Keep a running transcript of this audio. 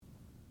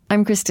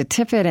I'm Krista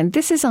Tippett, and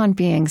this is On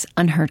Being's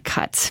Unheard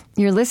Cuts.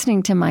 You're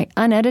listening to my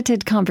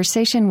unedited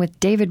conversation with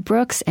David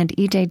Brooks and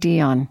E.J.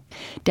 Dionne.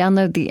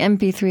 Download the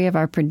MP3 of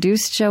our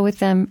produced show with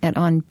them at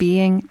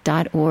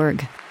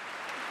onbeing.org.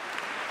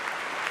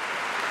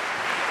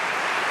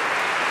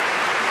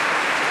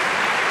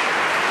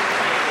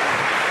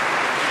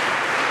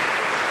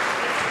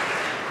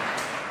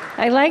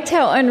 I liked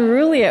how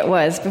unruly it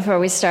was before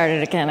we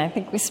started again. I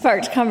think we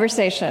sparked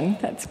conversation.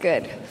 That's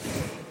good.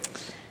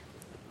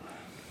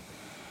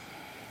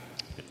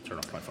 Turn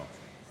off my phone.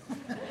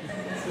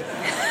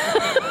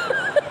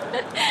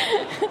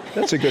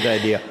 That's a good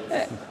idea.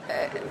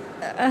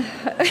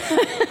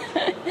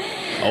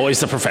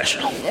 Always the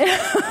professional.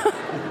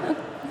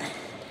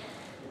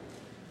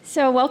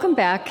 So welcome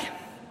back.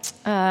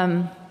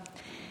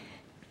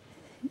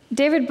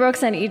 David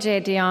Brooks and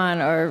E.J. Dionne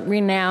are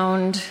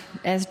renowned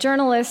as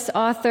journalists,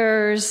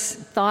 authors,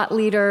 thought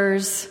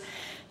leaders,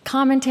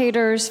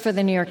 commentators for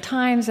the New York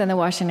Times and the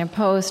Washington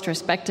Post,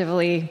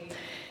 respectively.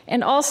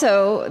 And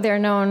also, they're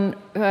known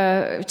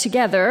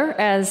together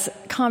as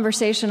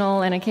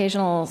conversational and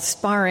occasional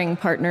sparring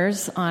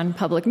partners on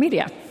public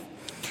media.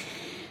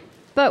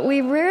 But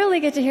we rarely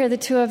get to hear the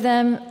two of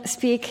them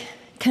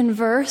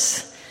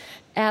converse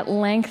at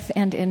length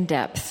and in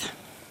depth.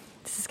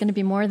 This is going to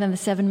be more than the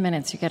 7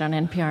 minutes you get on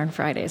NPR on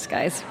Fridays,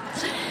 guys.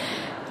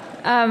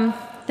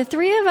 The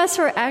three of us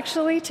were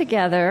actually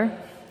together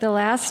the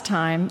last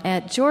time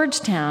at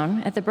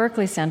Georgetown at the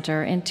Berkeley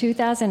Center in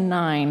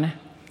 2009.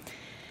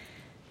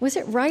 Was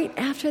it right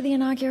after the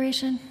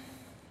inauguration?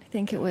 I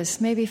think it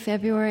was maybe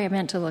February. I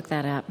meant to look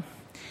that up.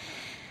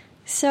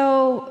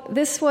 So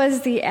this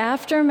was the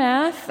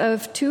aftermath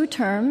of 2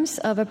 terms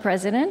of a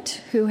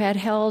president who had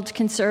held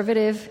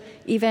conservative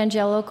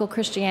evangelical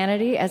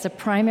Christianity as a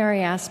primary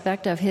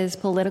aspect of his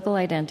political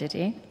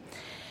identity.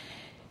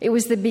 It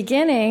was the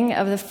beginning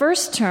of the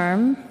first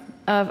term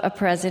of a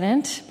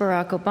president,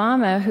 Barack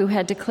Obama, who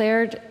had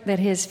declared that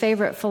his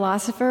favorite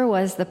philosopher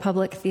was the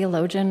public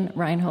theologian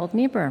Reinhold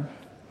Niebuhr.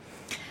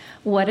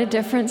 What a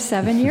difference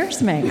 7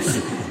 years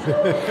makes.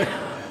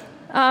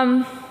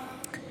 But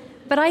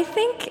I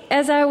think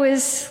as I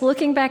was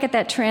looking back at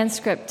that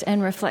transcript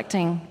and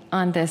reflecting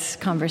on this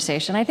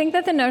conversation, I think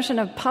that the notion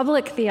of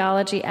public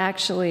theology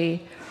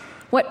actually,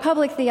 what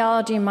public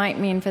theology might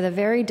mean for the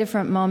very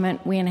different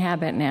moment we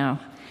inhabit now,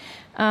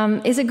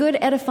 is a good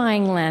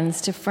edifying lens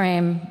to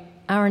frame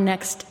our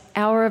next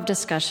hour of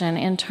discussion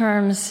in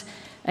terms,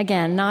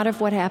 again, not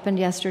of what happened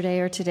yesterday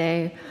or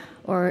today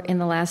or in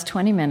the last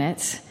 20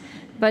 minutes,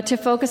 but to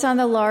focus on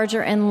the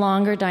larger and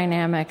longer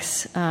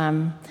dynamics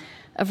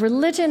of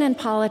religion and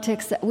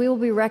politics that we will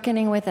be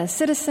reckoning with as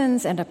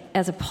citizens and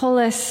as a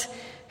polis,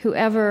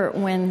 whoever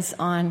wins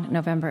on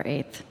November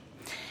 8th.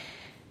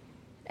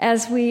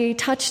 As we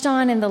touched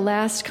on in the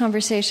last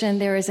conversation,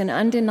 there is an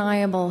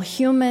undeniable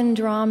human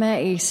drama,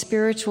 a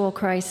spiritual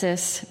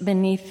crisis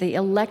beneath the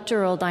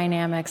electoral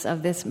dynamics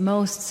of this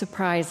most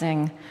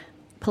surprising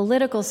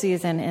political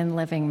season in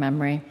living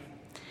memory.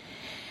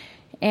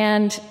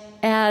 And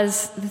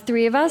as the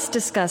three of us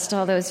discussed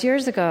all those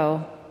years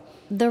ago,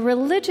 the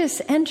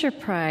religious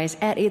enterprise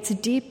at its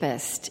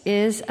deepest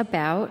is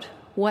about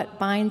what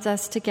binds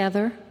us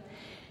together.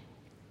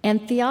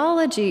 And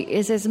theology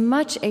is as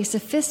much a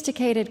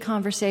sophisticated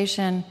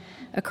conversation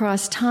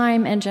across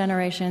time and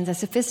generations, a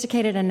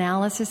sophisticated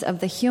analysis of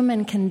the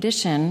human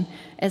condition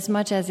as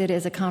much as it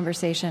is a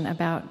conversation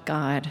about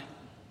God.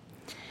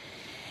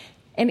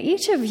 And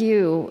each of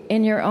you,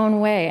 in your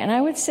own way, and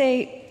I would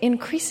say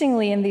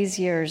increasingly in these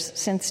years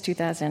since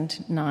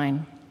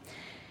 2009,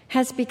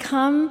 has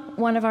become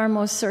one of our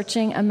most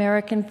searching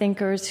American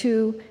thinkers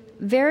who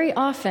very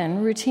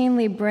often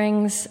routinely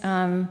brings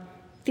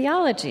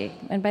theology,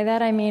 and by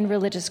that I mean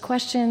religious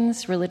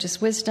questions,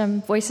 religious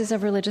wisdom, voices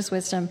of religious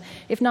wisdom,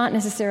 if not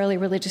necessarily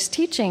religious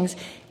teachings,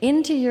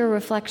 into your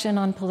reflection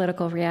on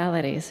political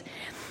realities.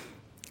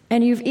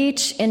 And you've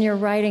each, in your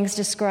writings,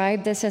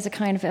 described this as a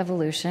kind of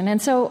evolution.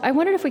 And so I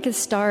wondered if we could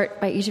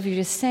start by each of you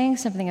just saying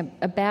something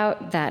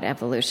about that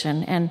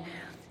evolution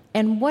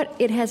and what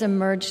it has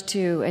emerged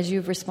to as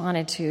you've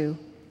responded to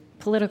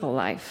political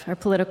life, or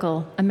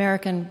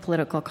American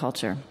political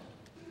culture.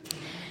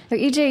 Now,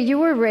 E.J., you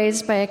were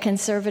raised by a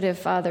conservative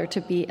father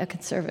to be a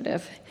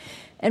conservative.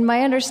 And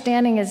my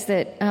understanding is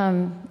that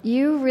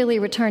you really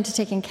returned to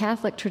taking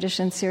Catholic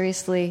tradition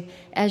seriously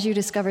as you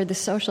discovered the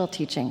social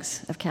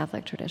teachings of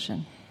Catholic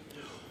tradition.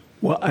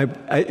 Well,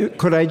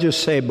 could I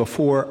just say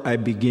before I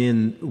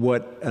begin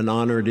what an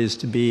honor it is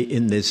to be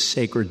in this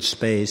sacred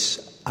space,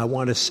 I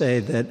want to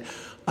say that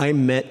I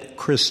met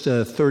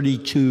Krista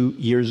 32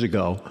 years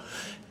ago,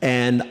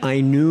 and I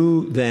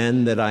knew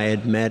then that I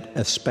had met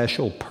a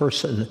special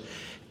person.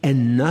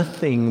 And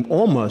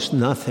almost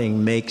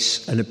nothing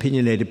makes an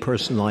opinionated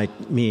person like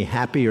me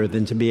happier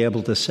than to be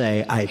able to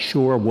say, I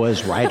sure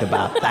was right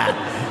about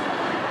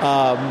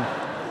that.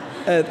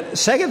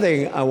 Second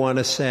thing I want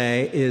to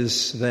say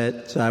is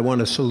that I want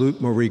to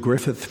salute Marie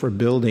Griffith for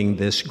building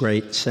this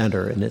great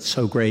center, and it's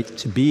so great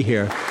to be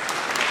here.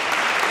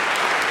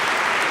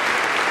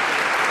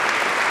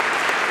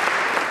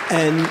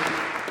 And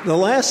The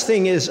last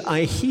thing is,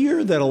 I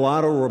hear that a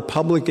lot of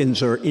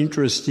Republicans are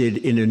interested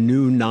in a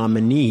new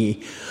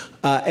nominee.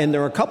 And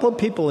there are a couple of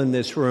people in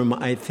this room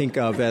I think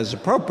of as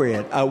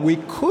appropriate. We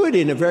could,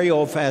 in a very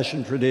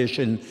old-fashioned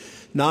tradition,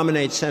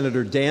 nominate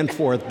Senator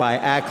Danforth by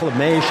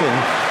acclamation.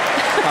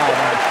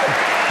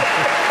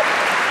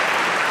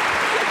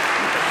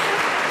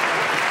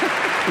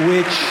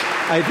 Which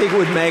I think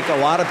would make a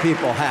lot of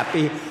people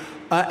happy.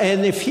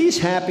 And if he's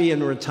happy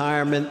in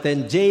retirement,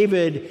 then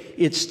David,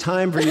 it's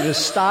time for you to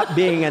stop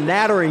being a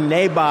nattering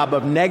nabob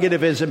of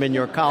negativism in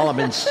your column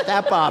and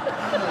step up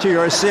to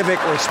your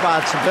civic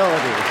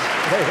responsibilities.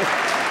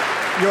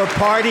 Your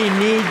party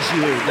needs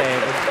you,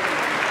 David.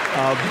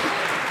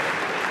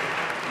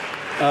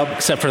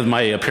 Except for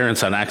my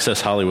appearance on Access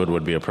Hollywood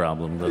would be a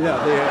problem.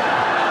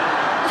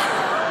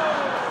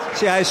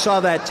 See, I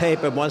saw that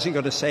tape and wasn't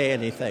going to say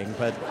anything,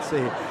 but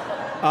see.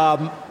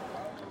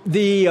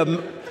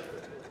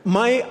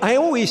 I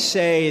always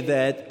say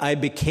that I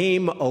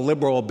became a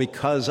liberal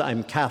because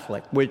I'm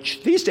Catholic,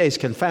 which these days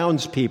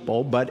confounds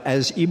people, but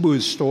as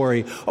Ibu's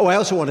story... Oh, I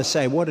also want to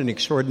say what an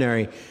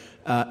extraordinary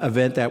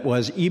event that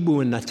was.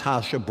 Ibu and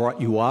Natasha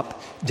brought you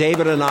up.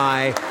 David and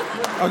I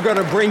are going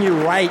to bring you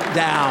right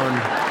down.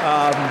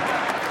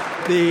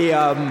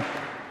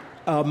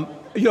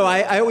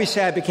 I always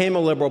say I became a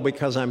liberal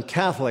because I'm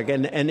Catholic.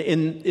 And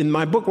in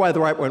my book, Why the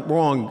Right Went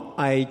Wrong,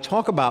 I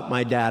talk about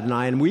my dad and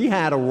I, and we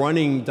had a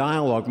running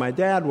dialogue. My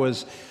dad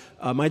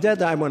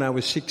died when I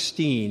was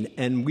 16,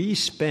 and we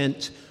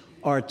spent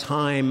our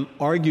time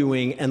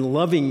arguing and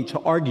loving to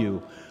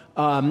argue.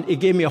 It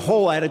gave me a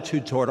whole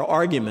attitude toward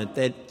argument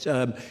that,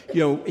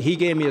 he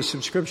gave me a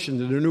subscription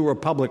to the New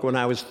Republic when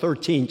I was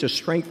 13 to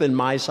strengthen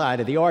my side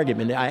of the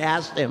argument. I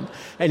asked him,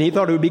 and he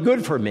thought it would be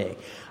good for me.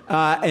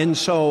 And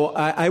so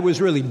I was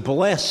really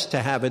blessed to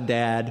have a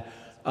dad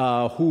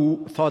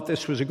who thought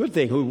this was a good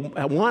thing, who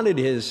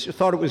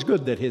thought it was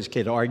good that his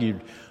kid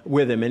argued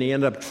with him, and he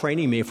ended up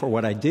training me for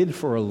what I did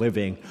for a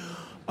living.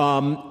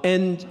 Two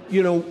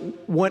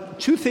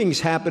things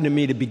happened to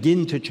me to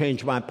begin to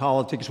change my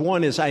politics.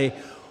 One is I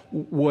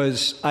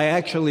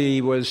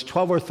actually was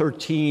 12 or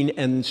 13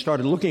 and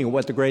started looking at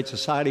what the Great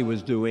Society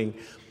was doing.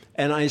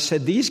 And I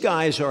said, these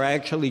guys are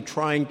actually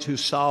trying to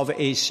solve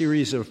a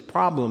series of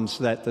problems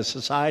that the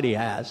society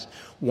has.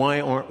 Why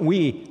aren't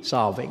we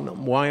solving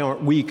them? Why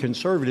aren't we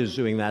conservatives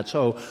doing that?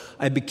 So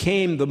I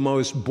became the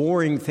most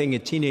boring thing a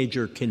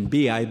teenager can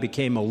be. I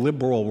became a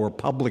liberal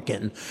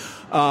Republican.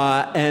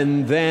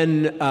 And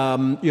then,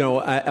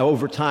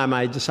 over time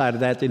I decided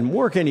that didn't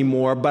work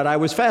anymore. But I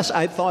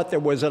thought there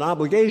was an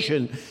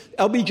obligation.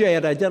 LBJ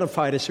had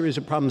identified a series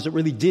of problems that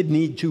really did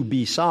need to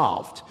be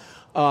solved.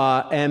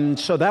 And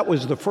so that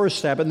was the first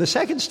step. And the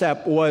second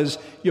step was,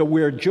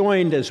 we're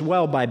joined as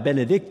well by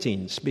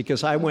Benedictines,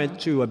 because I went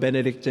to a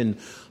Benedictine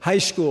high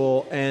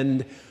school,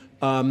 and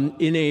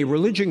in a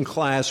religion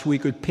class, we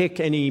could pick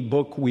any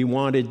book we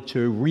wanted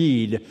to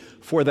read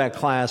for that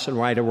class and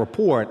write a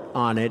report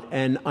on it.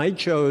 And I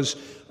chose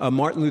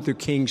Martin Luther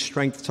King's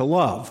Strength to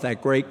Love,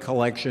 that great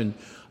collection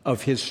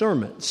of his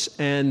sermons.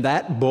 And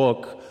that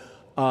book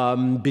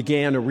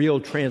began a real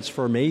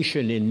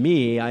transformation in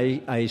me.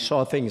 I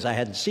saw things I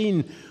hadn't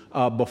seen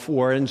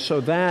before, and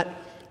so that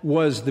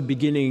was the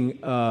beginning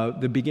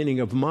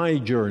of my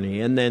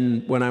journey. And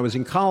then when I was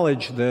in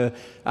college,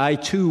 I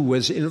too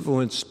was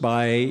influenced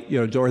by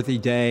Dorothy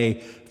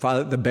Day,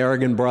 the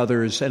Berrigan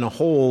brothers, and a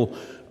whole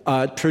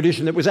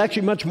tradition that was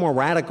actually much more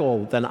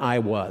radical than I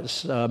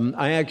was.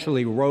 I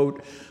actually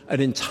wrote an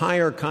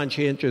entire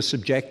conscientious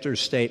objector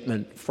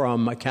statement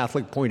from a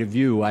Catholic point of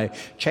view. I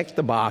checked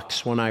the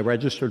box when I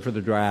registered for the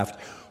draft,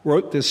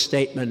 wrote this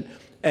statement,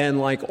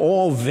 and like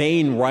all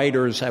vain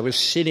writers, I was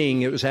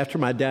sitting, it was after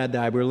my dad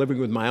died, we were living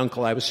with my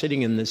uncle, I was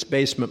sitting in this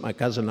basement my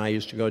cousin and I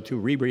used to go to,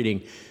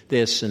 rereading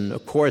this, and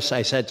of course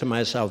I said to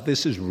myself,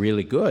 this is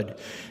really good,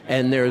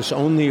 and there's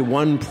only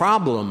one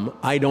problem,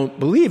 I don't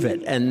believe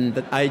it,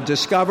 and I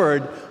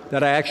discovered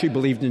that I actually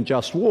believed in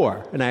just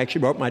war, and I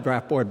actually wrote my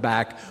draft board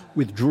back,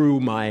 withdrew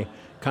my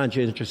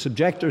conscientious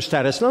objector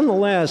status.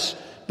 Nonetheless,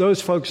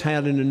 those folks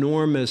had an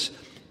enormous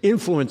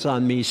influence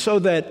on me, so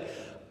that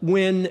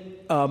when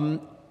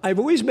I've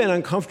always been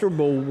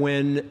uncomfortable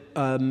when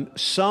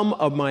some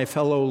of my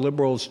fellow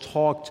liberals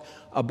talked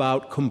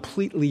about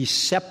completely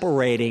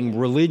separating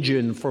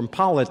religion from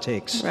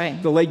politics.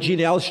 Right. The late Gene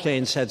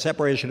Elstein said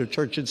separation of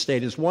church and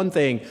state is one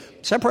thing,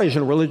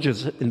 separation of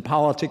religion and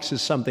politics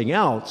is something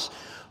else.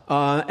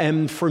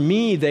 And for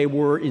me, they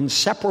were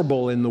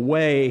inseparable in the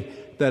way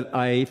that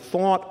I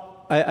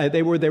thought.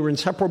 They were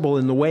inseparable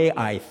in the way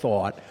I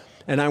thought.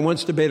 And I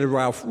once debated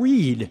Ralph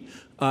Reed,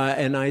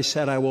 and I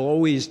said I will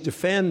always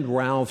defend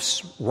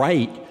Ralph's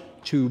right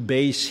to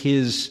base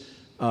his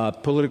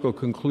political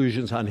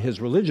conclusions on his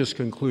religious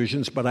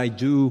conclusions, but I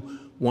do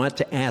want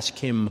to ask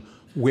him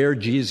where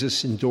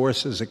Jesus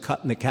endorses a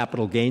cut in the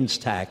capital gains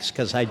tax,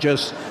 because I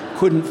just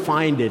couldn't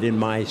find it in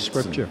my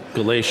scripture.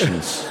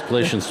 Galatians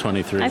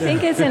 23. I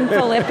think it's in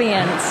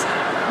Philippians.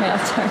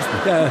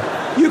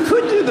 You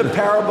could do the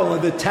parable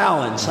of the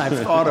talents. I've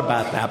thought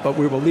about that, but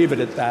we will leave it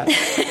at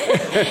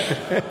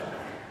that.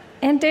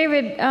 And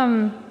David,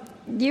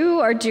 you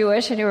are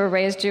Jewish and you were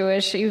raised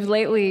Jewish. You've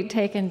lately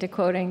taken to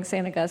quoting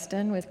St.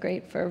 Augustine with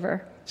great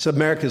fervor. It's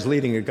America's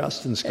leading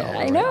Augustine scholar.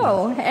 I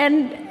know.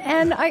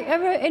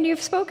 And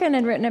you've spoken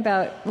and written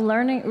about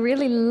learning,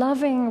 really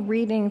loving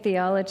reading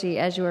theology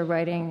as you were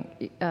writing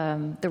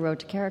The Road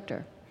to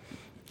Character.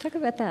 Talk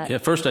about that. Yeah,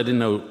 first I didn't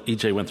know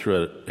E.J. went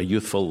through a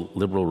youthful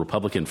liberal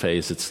Republican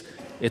phase.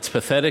 It's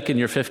pathetic in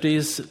your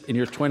 50s. In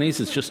your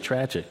 20s, it's just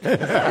tragic.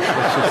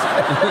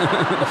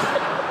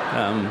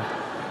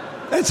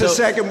 That's the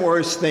second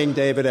worst thing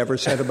David ever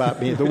said about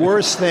me. The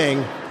worst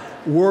thing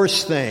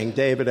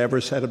David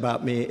ever said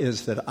about me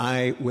is that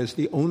I was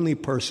the only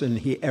person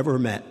he ever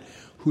met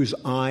whose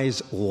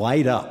eyes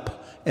light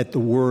up at the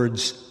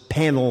words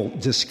panel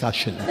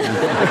discussion.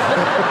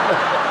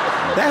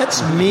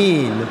 That's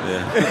mean.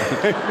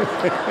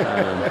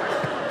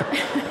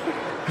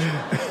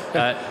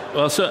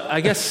 Well, so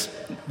I guess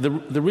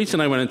the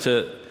reason I went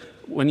into,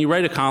 when you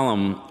write a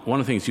column, one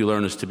of the things you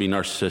learn is to be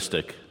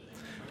narcissistic.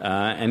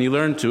 And you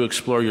learn to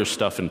explore your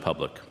stuff in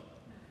public.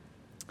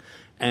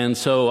 And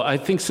so I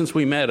think since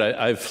we met,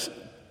 I've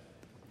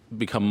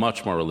become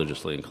much more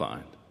religiously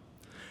inclined.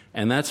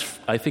 And that's,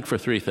 I think, for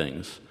three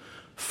things.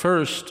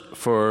 First,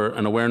 for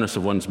an awareness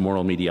of one's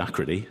moral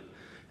mediocrity.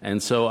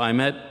 And so I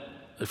met,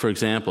 for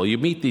example, you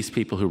meet these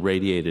people who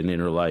radiate an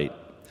inner light.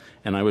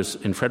 And I was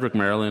in Frederick,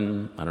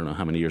 Maryland, I don't know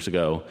how many years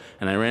ago,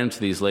 and I ran into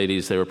these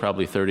ladies, they were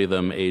probably 30 of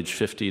them, age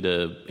 50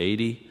 to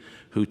 80,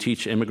 who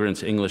teach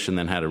immigrants English and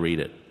then how to read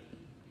it.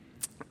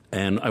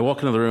 And I walk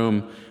into the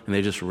room, and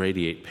they just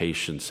radiate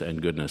patience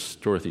and goodness,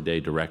 Dorothy Day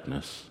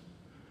directness,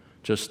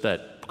 just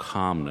that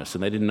calmness.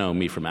 And they didn't know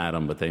me from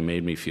Adam, but they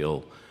made me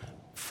feel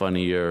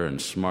funnier and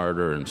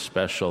smarter and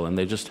special, and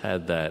they just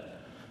had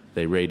that,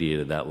 they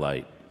radiated that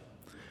light.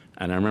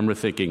 And I remember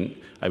thinking,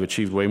 I've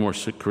achieved way more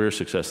career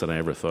success than I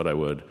ever thought I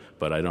would,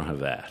 but I don't have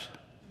that.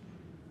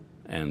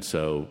 And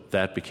so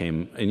that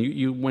became, and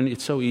you when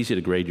it's so easy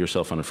to grade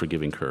yourself on a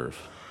forgiving curve,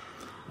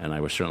 and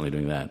I was certainly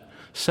doing that.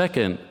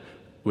 Second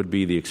would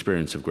be the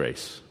experience of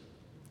grace.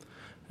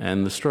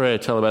 And the story I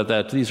tell about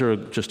that, these are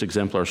just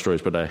exemplar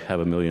stories, but I have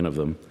a million of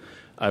them.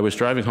 I was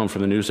driving home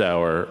from the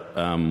NewsHour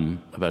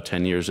about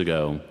 10 years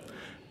ago,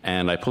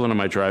 and I pull into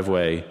my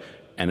driveway,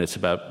 and it's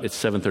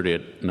 7:30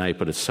 at night,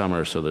 but it's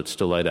summer, so that it's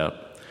still light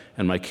out.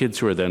 And my kids,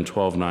 who are then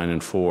 12, 9,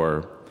 and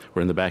 4,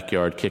 were in the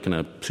backyard kicking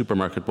a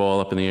supermarket ball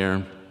up in the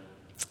air,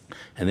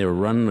 and they were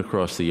running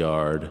across the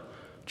yard,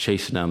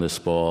 chasing down this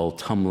ball,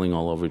 tumbling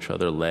all over each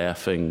other,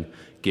 laughing,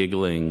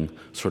 giggling,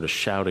 sort of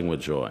shouting with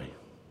joy.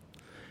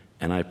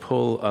 And I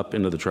pull up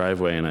into the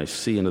driveway and I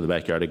see into the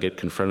backyard. I get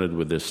confronted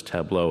with this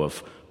tableau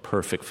of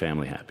perfect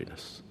family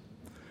happiness.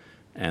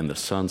 And the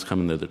sun's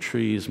coming through the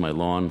trees. My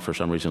lawn, for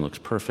some reason, looks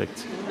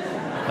perfect.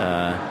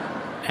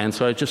 And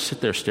so I just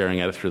sit there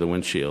staring at it through the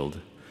windshield.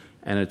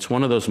 And it's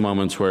one of those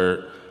moments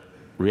where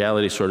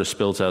reality sort of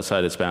spills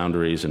outside its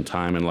boundaries and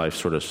time and life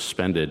sort of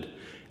suspended,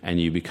 and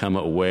you become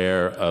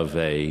aware of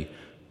a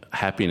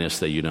happiness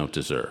that you don't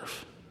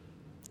deserve.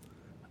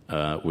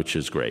 Which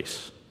is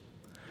grace.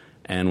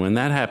 And when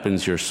that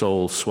happens, your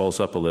soul swells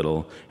up a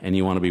little, and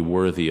you want to be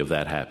worthy of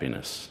that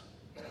happiness.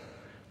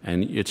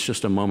 And it's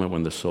just a moment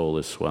when the soul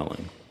is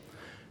swelling.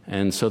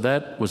 And so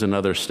that was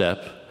another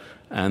step.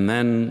 And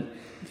then,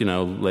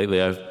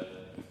 lately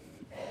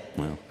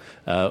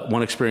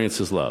one experience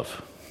is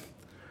love.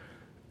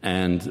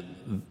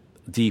 And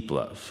deep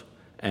love.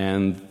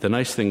 And the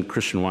nice thing,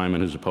 Christian Wyman,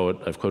 who's a poet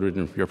I've quoted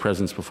in your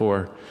presence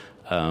before,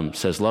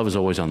 says love is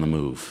always on the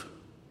move.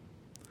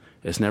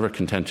 It's never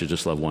content to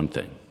just love one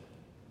thing.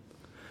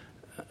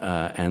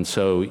 And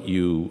so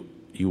you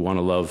want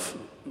to love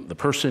the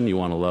person, you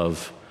want to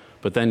love,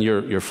 but then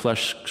your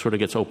flesh sort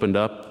of gets opened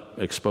up,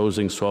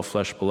 exposing soft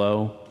flesh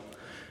below,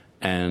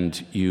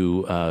 and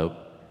you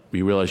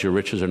realize your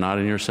riches are not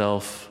in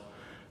yourself,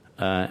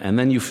 and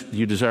then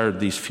you desire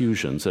these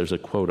fusions. There's a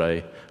quote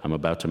I'm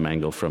about to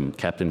mangle from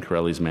Captain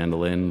Corelli's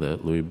Mandolin, the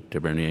Louis de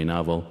Bernier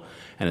novel,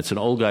 and it's an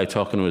old guy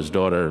talking to his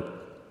daughter,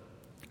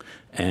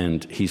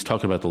 and he's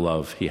talking about the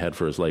love he had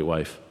for his late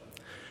wife.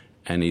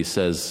 And he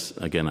says,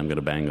 again, I'm going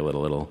to bangle it a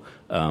little,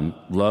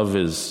 love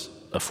is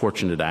a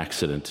fortunate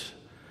accident.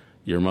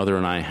 Your mother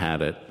and I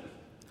had it.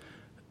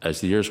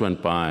 As the years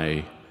went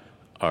by,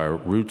 our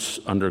roots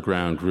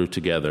underground grew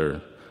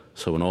together,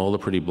 so when all the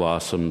pretty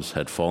blossoms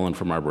had fallen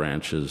from our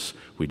branches,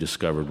 we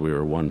discovered we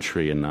were one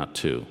tree and not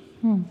two.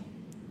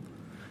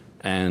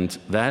 And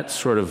that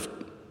sort of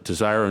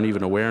desire and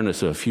even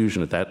awareness of a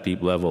fusion at that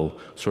deep level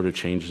sort of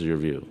changes your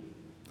view.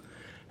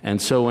 And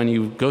so when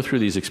you go through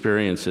these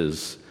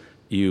experiences,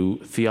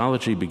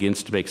 theology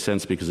begins to make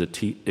sense because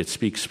it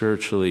speaks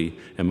spiritually,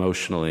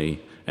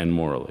 emotionally, and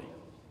morally.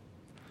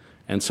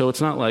 And so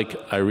it's not like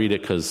I read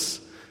it because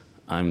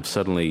I'm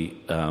suddenly,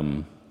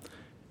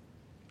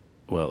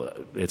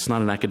 it's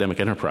not an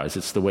academic enterprise.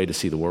 It's the way to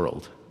see the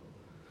world.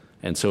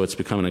 And so it's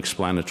become an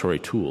explanatory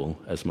tool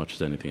as much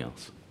as anything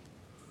else.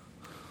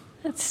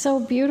 That's so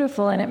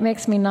beautiful, and it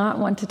makes me not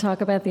want to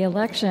talk about the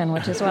election,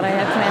 which is what I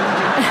had planned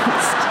to do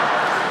next.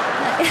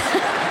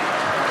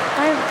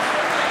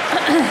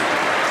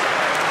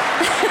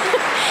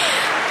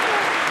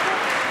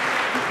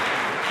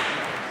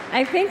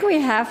 I think we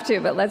have to,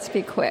 but let's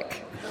be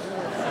quick.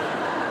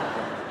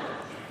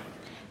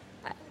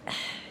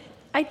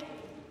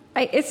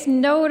 It's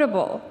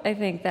notable, I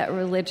think, that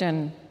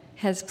religion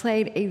has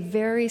played a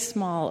very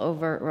small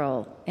overt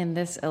role in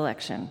this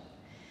election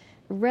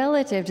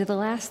relative to the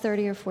last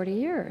 30 or 40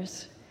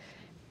 years.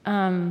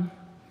 And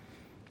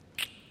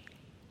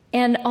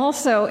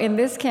also in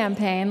this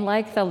campaign,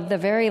 like the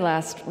very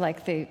last, with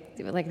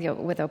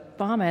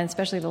Obama, and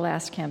especially the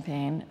last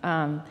campaign,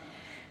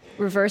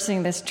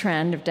 reversing this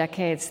trend of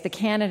decades, the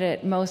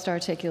candidate most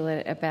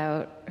articulate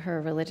about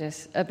her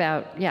religious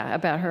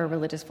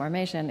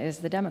formation is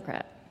the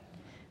Democrat,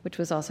 which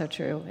was also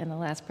true in the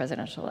last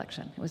presidential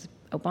election. It was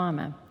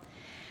Obama.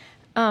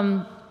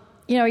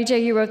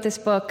 EJ, you wrote this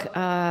book,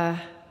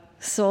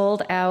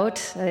 Sold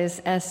Out, that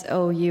is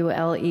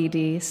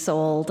SOULED,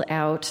 Sold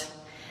Out,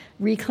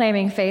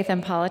 Reclaiming Faith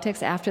and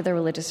Politics After the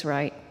Religious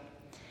Right.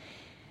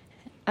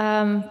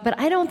 But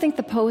I don't think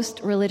the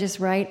post-religious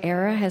right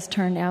era has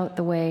turned out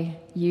the way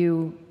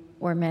you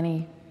or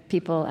many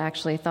people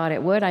actually thought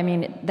it would. I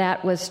mean,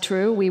 that was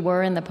true. We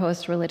were in the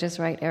post-religious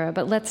right era.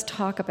 But let's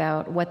talk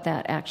about what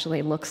that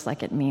actually looks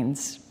like it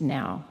means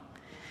now.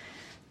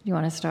 You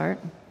want to start?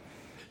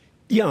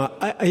 Yeah,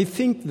 I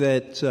think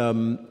that,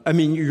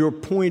 your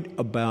point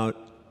about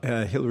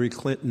Hillary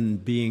Clinton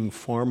being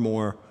far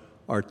more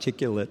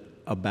articulate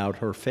about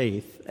her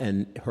faith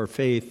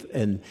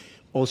and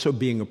also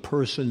being a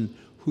person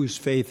whose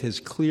faith has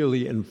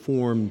clearly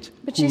informed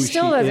But she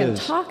still doesn't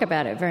talk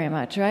about it very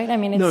much, right? I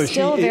mean, it's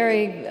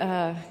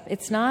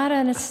it's not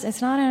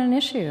an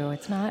issue.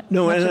 It's not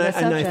much of a subject.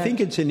 And I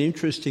think it's an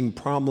interesting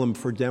problem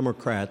for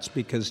Democrats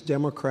because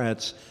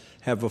Democrats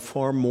have a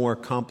far more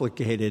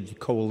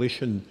complicated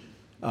coalition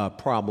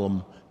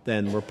problem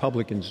than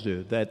Republicans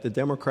do. That the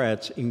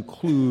Democrats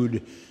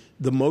include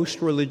the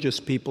most religious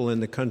people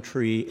in the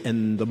country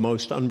and the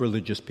most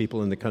unreligious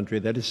people in the country.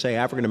 That is to say,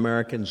 African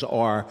Americans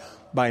are,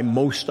 by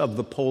most of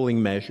the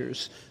polling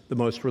measures, the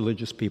most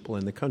religious people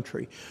in the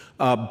country.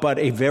 But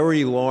a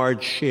very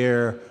large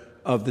share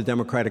of the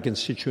Democratic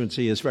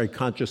constituency is very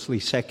consciously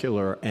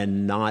secular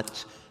and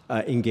not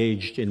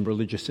engaged in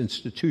religious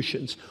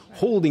institutions.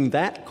 Holding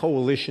that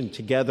coalition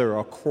together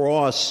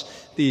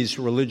across these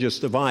religious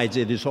divides,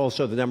 it is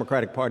also, the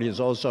Democratic Party is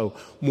also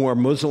more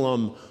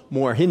Muslim,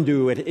 more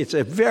Hindu. It's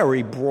a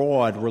very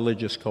broad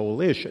religious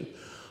coalition.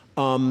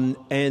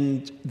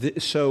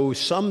 So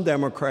some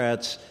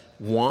Democrats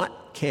want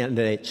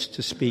candidates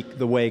to speak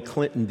the way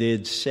Clinton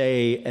did,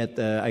 say, at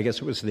I guess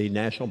it was the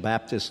National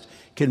Baptist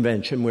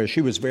Convention, where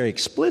she was very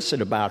explicit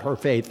about her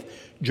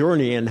faith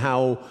journey and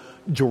how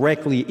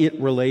directly it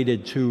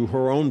related to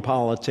her own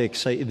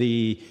politics.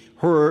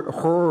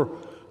 Her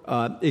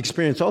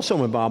experience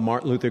also involved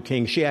Martin Luther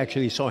King. She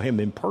actually saw him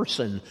in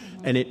person,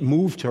 and it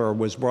moved her,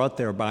 was brought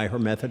there by her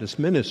Methodist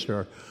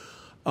minister.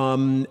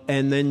 And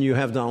then you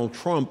have Donald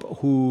Trump,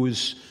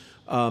 whose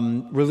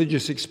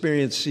religious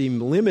experience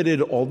seemed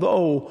limited,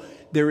 although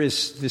there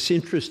is this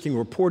interesting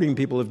reporting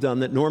people have done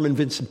that Norman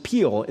Vincent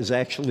Peale is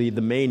actually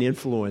the main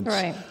influence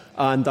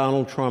on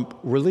Donald Trump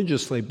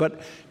religiously.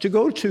 But to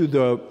go to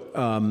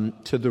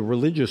the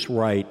religious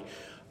right,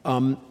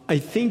 I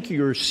think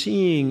you're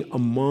seeing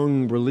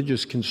among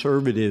religious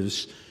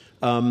conservatives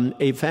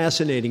a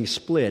fascinating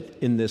split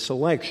in this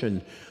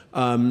election.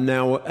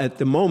 Now, at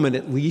the moment,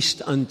 at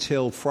least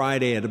until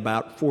Friday at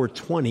about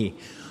 4:20,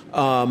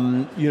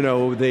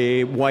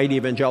 the white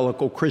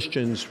evangelical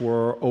Christians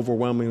were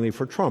overwhelmingly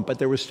for Trump, but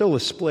there was still a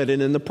split.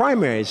 And in the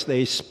primaries,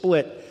 they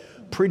split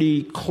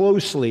pretty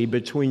closely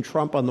between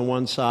Trump on the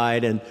one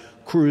side and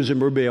Cruz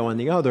and Rubio on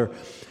the other.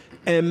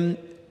 And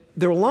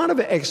there are a lot of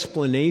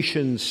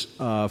explanations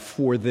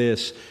for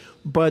this,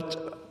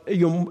 but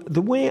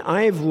the way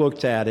I've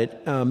looked at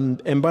it,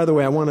 and by the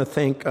way, I want to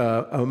thank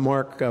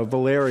Mark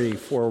Valeri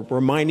for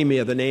reminding me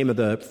of the name of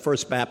the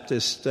First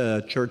Baptist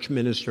church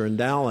minister in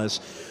Dallas.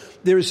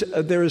 There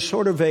is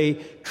sort of a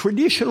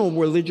traditional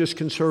religious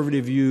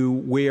conservative view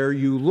where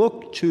you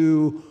look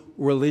to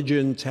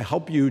religion to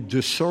help you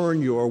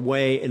discern your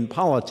way in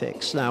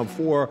politics. Now,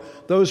 for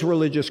those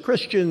religious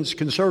Christians,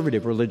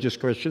 conservative religious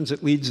Christians,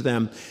 it leads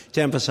them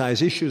to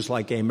emphasize issues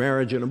like gay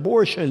marriage and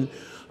abortion,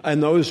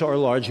 and those are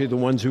largely the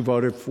ones who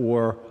voted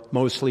for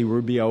mostly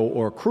Rubio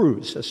or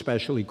Cruz,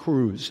 especially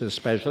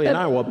in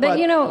Iowa. But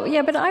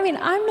I mean,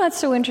 I'm not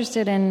so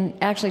interested in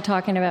actually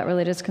talking about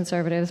religious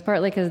conservatives,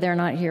 partly because they're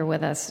not here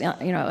with us.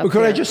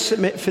 Could I just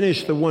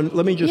finish the one?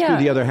 Let me just do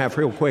the other half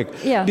real quick.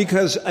 Yeah.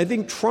 Because I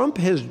think Trump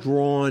has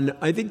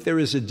I think there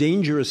is a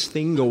dangerous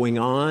thing going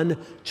on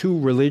to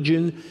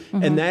religion,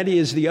 and that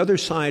is the other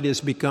side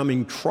is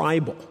becoming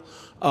tribal,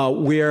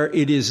 where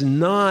it is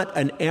not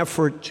an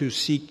effort to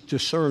seek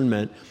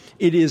discernment.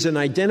 It is an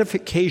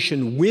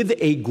identification with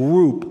a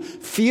group,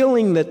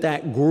 feeling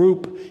that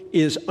group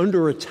is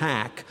under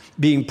attack,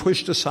 being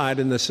pushed aside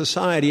in the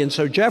society. And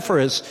so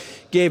Jeffress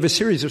gave a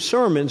series of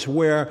sermons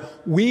where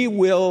we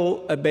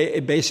will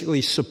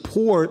basically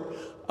support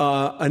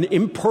an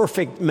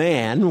imperfect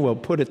man, we'll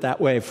put it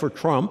that way for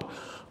Trump,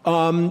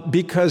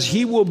 because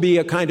he will be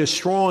a kind of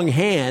strong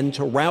hand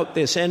to rout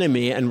this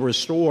enemy and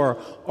restore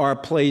our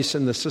place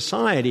in the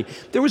society.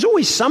 There was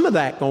always some of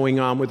that going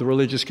on with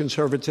religious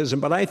conservatism,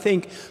 but I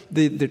think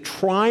the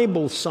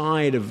tribal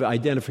side of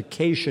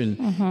identification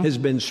has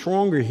been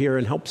stronger here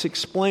and helps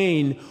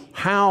explain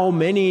how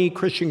many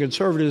Christian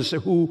conservatives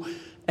who,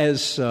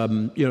 as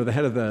the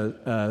head of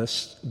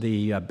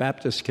the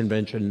Baptist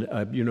convention,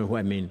 you know who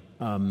I mean,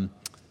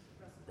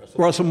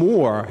 Russell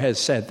Moore has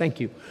said, thank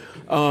you,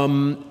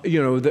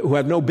 who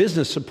have no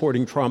business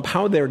supporting Trump,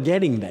 how they're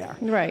getting there.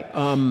 Right.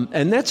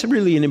 And that's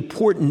really an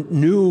important,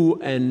 new,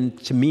 and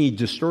to me,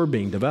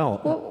 disturbing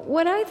development. Well,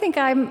 what I think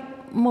I'm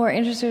more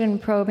interested in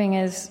probing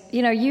is,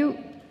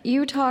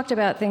 you talked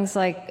about things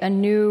like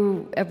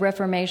a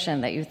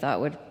reformation that you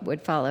thought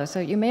would follow. So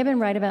you may have been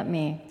right about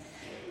me,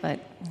 but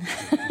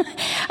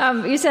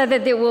you said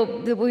that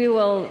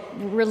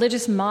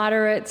religious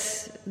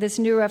moderates, this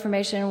new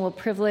reformation will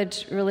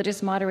privilege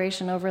religious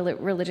moderation over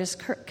religious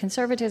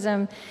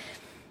conservatism.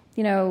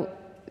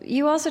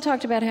 You also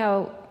talked about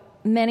how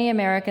many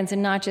Americans,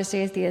 and not just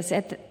atheists,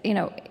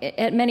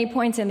 at many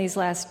points in these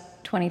last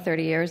 20,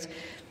 30 years,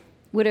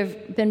 would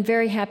have been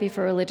very happy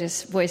for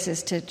religious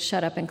voices to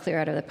shut up and clear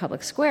out of the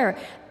public square.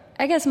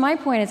 I guess my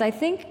point is I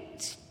think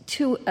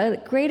to a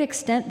great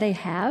extent they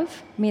have.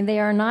 I mean, they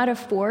are not a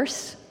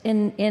force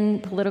in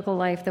political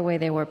life the way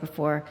they were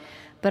before.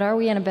 But are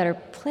we in a better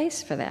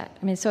place for that?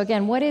 I mean, so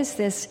again, what is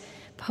this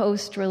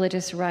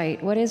post-religious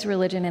right? What is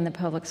religion in the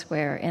public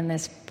square in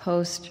this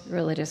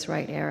post-religious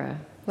right era?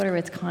 What are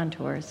its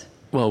contours?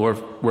 Well,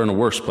 we're in a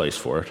worse place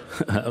for it.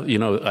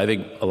 I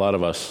think a lot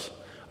of us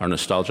are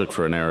nostalgic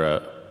for an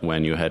era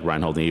when you had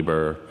Reinhold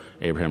Niebuhr,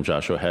 Abraham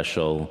Joshua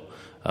Heschel,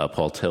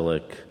 Paul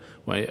Tillich,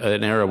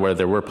 an era where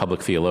there were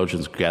public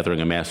theologians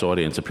gathering a mass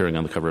audience appearing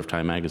on the cover of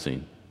Time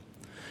magazine.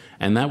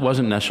 And that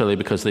wasn't necessarily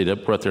because they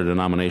brought their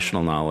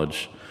denominational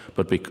knowledge,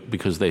 but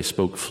because they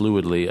spoke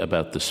fluidly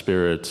about the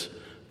spirit,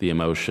 the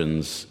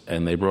emotions,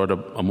 and they brought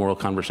a moral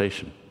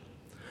conversation.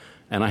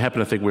 And I happen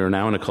to think we are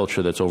now in a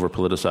culture that's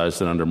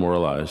over-politicized and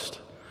under-moralized.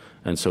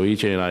 And so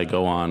EJ and I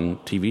go on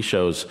TV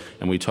shows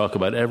and we talk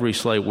about every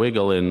slight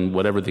wiggle in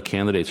whatever the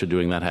candidates are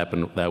doing that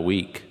happened that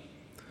week.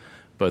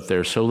 But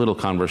there's so little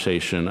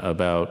conversation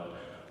about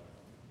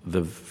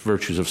the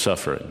virtues of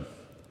suffering,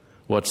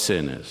 what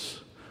sin is,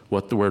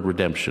 what the word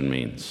redemption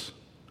means.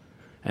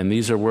 And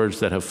these are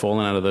words that have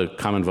fallen out of the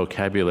common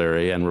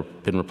vocabulary and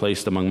been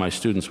replaced among my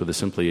students with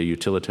simply a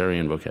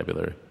utilitarian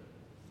vocabulary.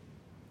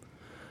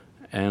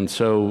 And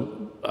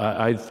so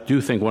I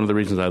do think one of the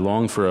reasons I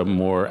long for a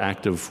more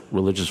active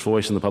religious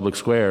voice in the public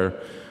square,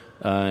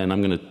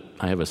 and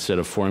I have a set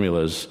of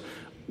formulas,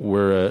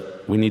 where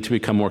we need to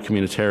become more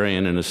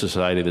communitarian in a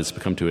society that's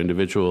become too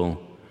individual.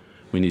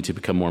 We need to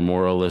become more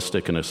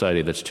moralistic in a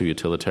society that's too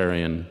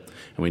utilitarian.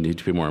 And we need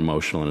to be more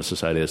emotional in a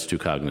society that's too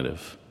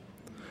cognitive.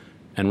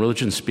 And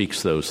religion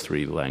speaks those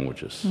three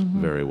languages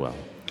very well.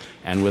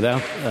 And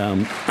without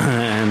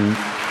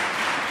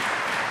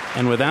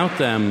without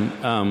them,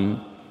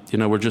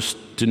 we're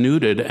just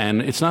denuded.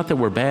 And it's not that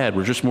we're bad;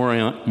 we're just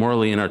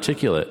morally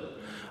inarticulate.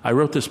 I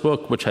wrote this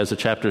book, which has a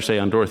chapter, say,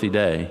 on Dorothy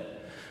Day,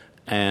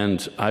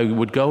 and I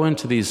would go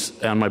into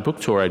these on my book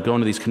tour. I'd go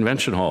into these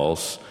convention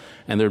halls,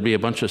 and there'd be a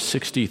bunch of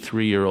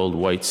 63-year-old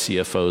white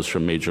CFOs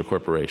from major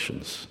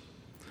corporations.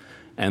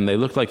 And they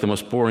looked like the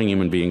most boring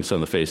human beings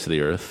on the face of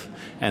the earth.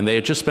 And they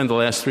had just spent the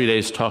last 3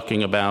 days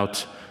talking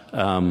about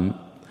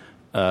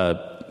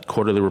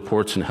quarterly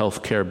reports and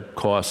health care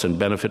costs and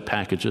benefit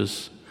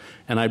packages.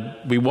 And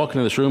we walk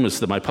into this room,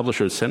 as my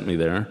publisher had sent me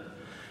there,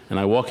 and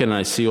I walk in and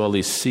I see all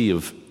these sea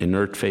of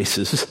inert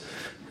faces.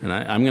 And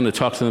I'm going to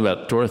talk to them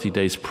about Dorothy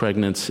Day's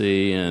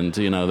pregnancy and,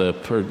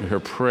 her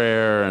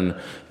prayer and,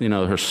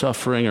 her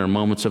suffering, her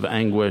moments of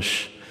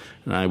anguish.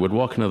 And I would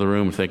walk into the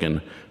room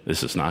thinking,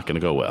 this is not going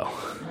to go well.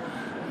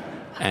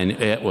 And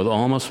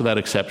almost without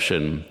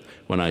exception,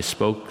 when I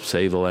spoke,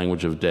 say, the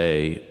language of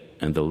day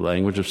and the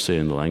language of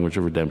sin, the language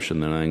of redemption,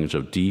 the language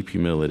of deep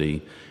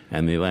humility,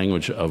 and the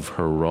language of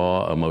her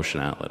raw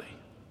emotionality,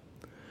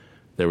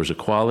 there was a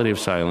quality of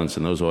silence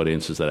in those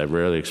audiences that I've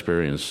rarely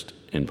experienced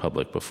in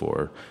public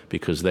before,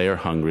 because they are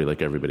hungry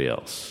like everybody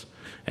else.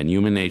 And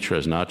human nature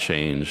has not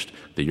changed.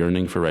 The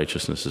yearning for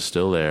righteousness is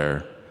still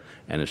there,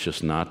 and it's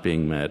just not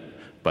being met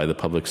by the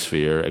public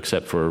sphere,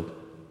 except for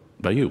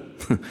by you.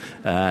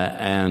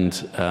 And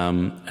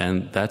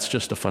that's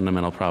just a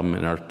fundamental problem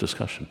in our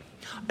discussion.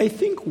 I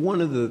think one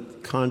of the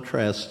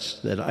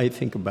contrasts that I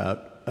think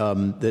about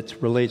that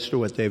relates to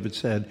what David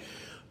said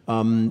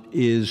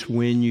is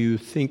when you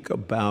think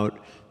about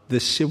the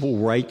civil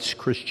rights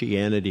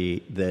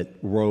Christianity that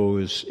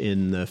rose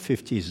in the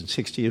 50s and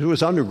 60s. It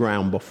was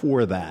underground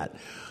before that.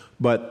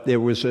 But it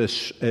was a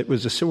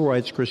civil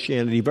rights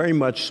Christianity very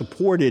much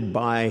supported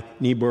by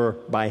Niebuhr,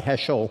 by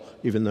Heschel,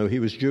 even though he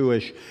was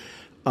Jewish,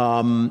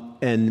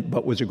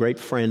 but was a great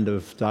friend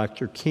of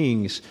Dr.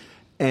 King's.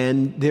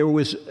 And there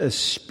was a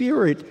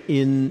spirit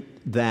in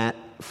that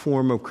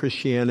form of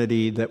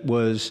Christianity that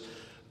was,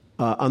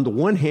 on the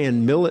one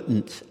hand,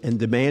 militant and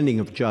demanding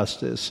of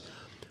justice,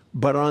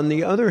 But on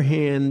the other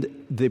hand,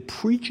 the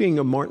preaching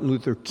of Martin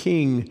Luther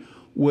King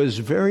was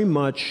very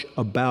much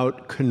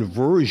about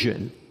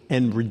conversion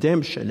and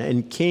redemption.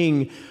 And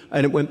King,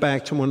 and it went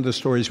back to one of the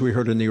stories we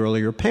heard in the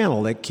earlier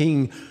panel, that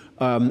King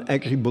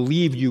actually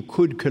believed you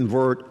could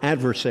convert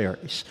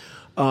adversaries.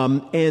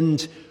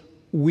 And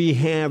we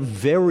have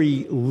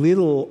very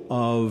little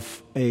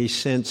of a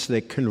sense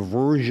that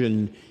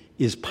conversion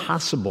is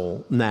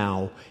possible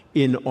now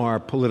in our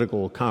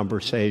political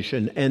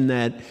conversation, and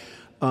that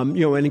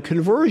and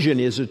conversion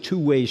is a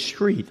two-way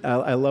street.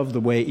 I love the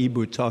way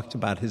Ibu talked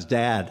about his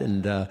dad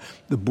and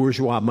the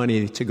bourgeois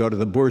money to go to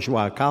the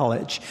bourgeois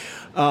college.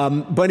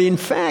 But in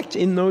fact,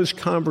 in those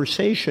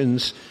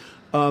conversations,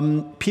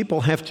 people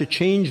have to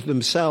change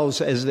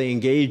themselves as they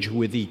engage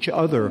with each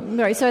other.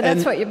 Right, so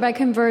that's by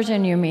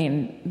conversion you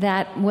mean,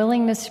 that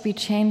willingness to be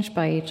changed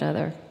by each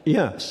other.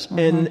 Yes,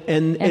 Mm-hmm.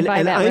 and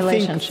by that I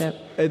relationship.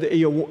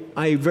 Think,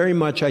 I very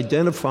much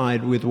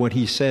identified with what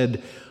he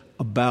said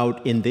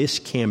about in this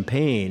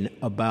campaign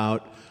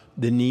about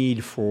the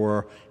need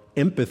for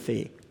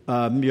empathy.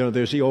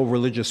 There's the old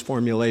religious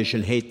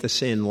formulation, hate the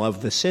sin,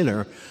 love the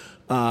sinner.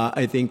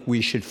 I think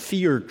we should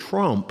fear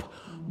Trump,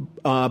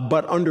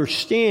 but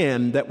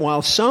understand that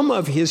while some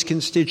of his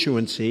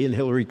constituency, and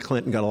Hillary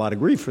Clinton got a lot of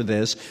grief for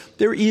this,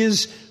 there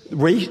is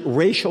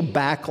racial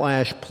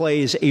backlash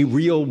plays a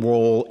real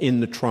role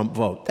in the Trump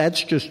vote.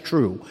 That's just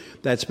true.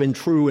 That's been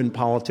true in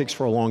politics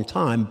for a long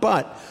time.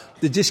 But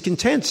the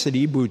discontents that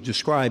Ibu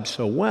described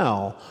so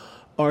well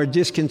are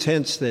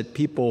discontents that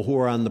people who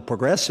are on the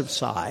progressive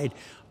side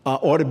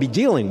ought to be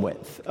dealing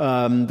with.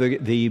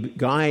 The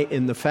guy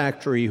in the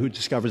factory who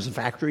discovers the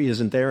factory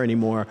isn't there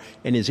anymore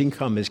and his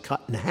income is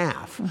cut in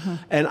half. Mm-hmm.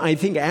 And I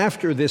think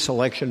after this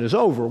election is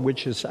over,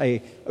 which is,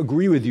 I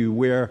agree with you,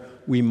 where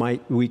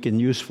we can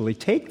usefully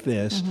take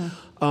this,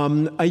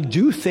 mm-hmm. I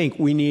do think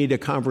we need a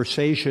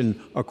conversation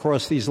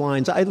across these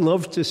lines. I'd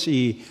love to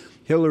see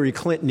Hillary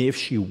Clinton, if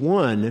she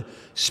won,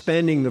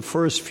 spending the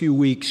first few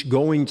weeks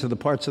going to the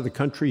parts of the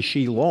country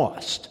she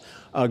lost,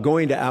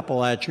 going to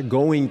Appalachia,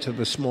 going to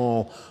the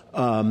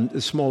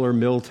smaller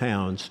mill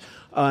towns,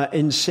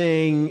 and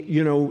saying,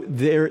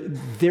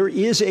 there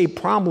is a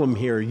problem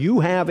here.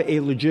 You have a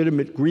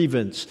legitimate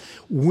grievance.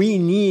 We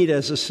need,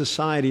 as a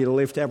society, to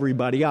lift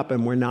everybody up,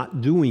 and we're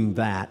not doing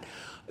that.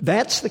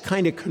 That's the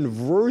kind of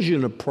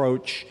conversion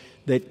approach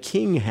that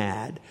King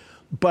had.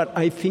 But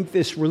I think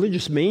this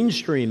religious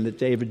mainstream that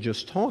David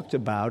just talked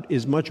about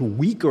is much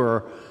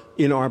weaker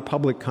in our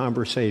public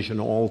conversation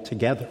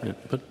altogether. Yeah,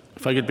 but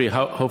if I could be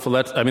hopeful,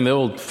 the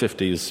old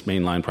 50s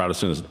mainline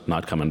Protestant is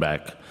not coming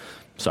back.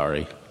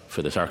 Sorry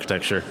for this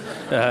architecture.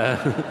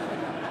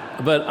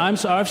 But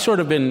I've sort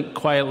of been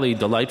quietly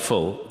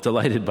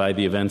delighted by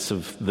the events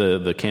of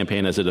the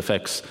campaign as it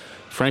affects,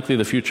 frankly,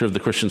 the future of the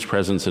Christian's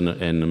presence in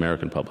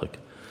American public.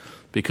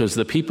 Because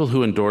the people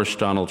who endorsed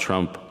Donald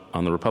Trump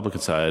on the Republican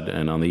side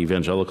and on the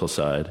evangelical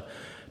side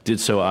did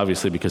so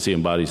obviously because he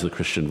embodies the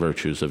Christian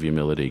virtues of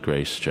humility,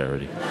 grace,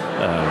 charity.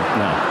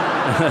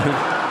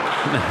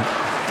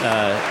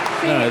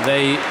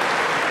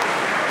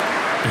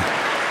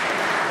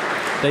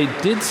 They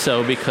did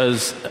so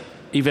because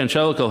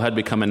evangelical had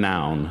become a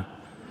noun,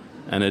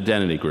 an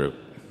identity group.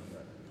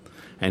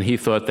 And he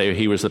thought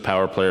he was the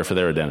power player for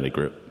their identity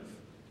group.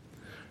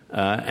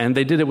 And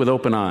they did it with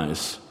open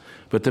eyes.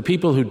 But the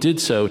people who did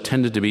so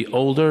tended to be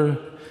older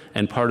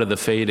and part of the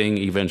fading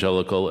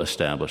evangelical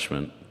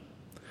establishment.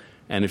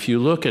 And if you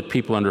look at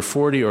people under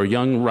 40 or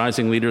young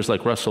rising leaders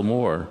like Russell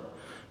Moore,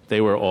 they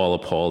were all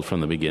appalled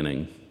from the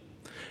beginning.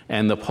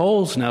 And the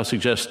polls now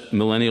suggest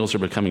millennials are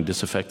becoming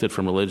disaffected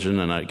from religion,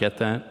 and I get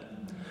that.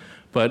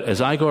 But as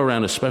I go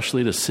around,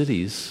 especially to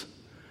cities,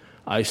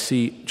 I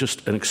see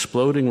just an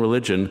exploding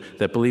religion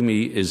that, believe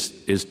me,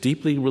 is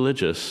deeply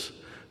religious,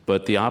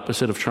 but the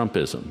opposite of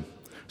Trumpism.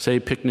 Say,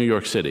 pick New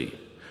York City.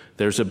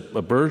 There's a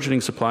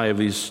burgeoning supply of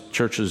these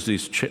churches,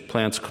 these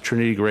plants,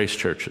 Trinity Grace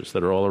churches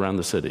that are all around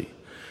the city.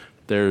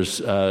 There's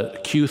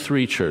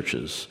Q3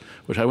 churches,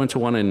 which I went to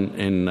one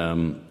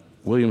in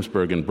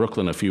Williamsburg in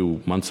Brooklyn a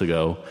few months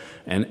ago,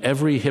 and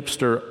every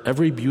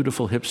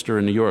beautiful hipster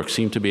in New York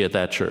seemed to be at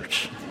that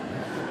church.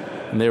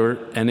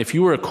 And if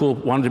you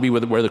wanted to be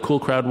where the cool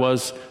crowd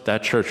was,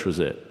 that church was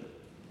it.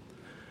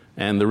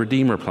 And the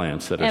Redeemer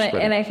plants that are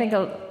spreading. And I think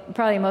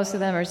probably most of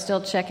them are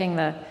still checking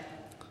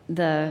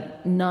the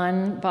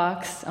nun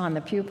box on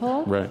the pew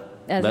poll. Right.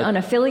 As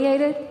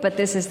unaffiliated, but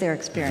this is their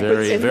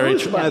experience.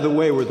 Those, by the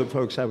way, were the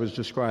folks I was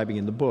describing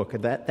in the book.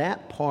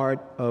 That part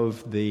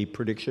of the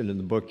prediction in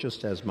the book,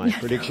 just as my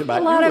prediction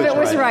about a lot of it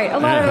was right. A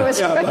lot of it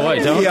was right.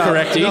 Boy, don't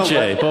correct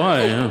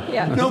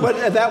EJ. No,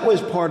 but that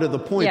was part of the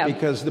point,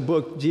 because the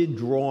book did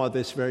draw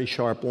this very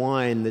sharp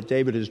line that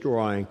David is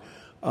drawing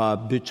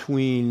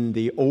between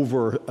the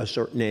over a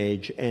certain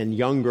age and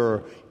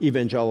younger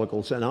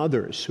evangelicals and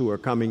others who are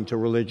coming to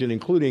religion,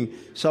 including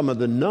some of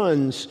the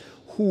nuns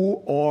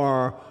who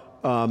are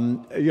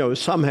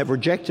some have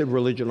rejected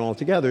religion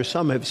altogether.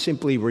 Some have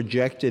simply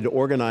rejected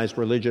organized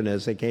religion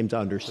as they came to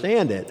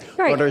understand it,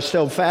 right, but are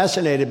still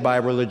fascinated by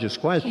religious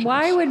questions.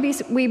 Why would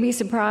we be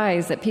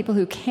surprised that people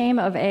who came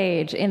of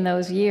age in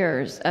those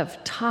years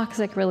of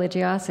toxic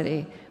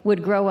religiosity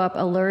would grow up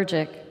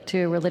allergic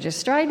to religious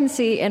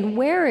stridency and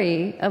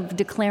wary of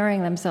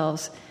declaring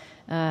themselves,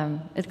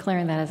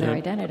 declaring that as their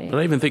identity?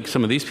 But I even think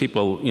some of these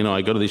people,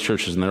 I go to these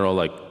churches and they're all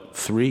like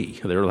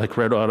 3. They're like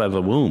right out of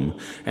the womb.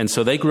 And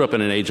so they grew up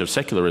in an age of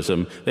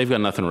secularism. They've got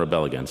nothing to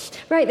rebel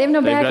against. Right, they have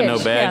no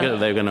baggage.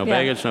 They've got no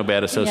baggage, no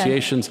bad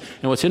associations. Yeah.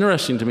 And what's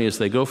interesting to me is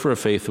they go for a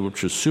faith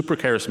which is super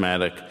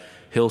charismatic,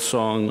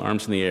 Hillsong,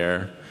 arms in the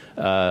air.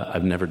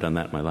 I've never done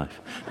that in my life.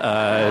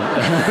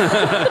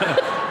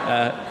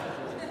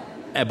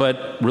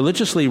 But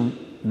religiously,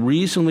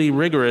 reasonably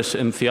rigorous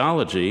in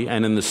theology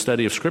and in the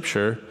study of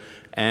Scripture,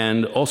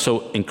 and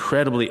also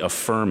incredibly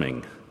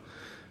affirming.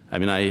 I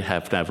mean, I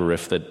have to have a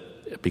riff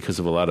that because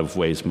of a lot of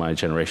ways my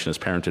generation has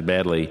parented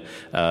badly,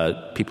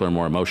 people are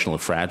more emotionally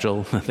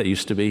fragile than they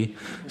used to be.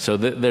 So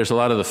there's a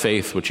lot of the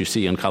faith, which you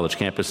see on college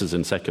campuses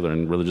in secular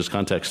and religious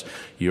context.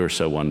 You're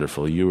so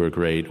wonderful. You were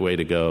great. Way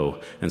to go.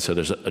 And so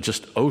there's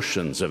just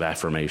oceans of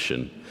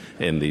affirmation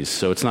in these.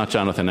 So it's not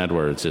Jonathan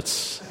Edwards.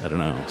 It's, I don't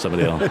know,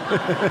 somebody else.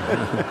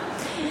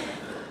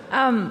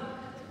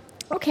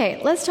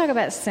 Okay, let's talk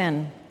about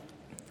sin.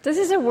 This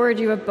is a word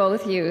you have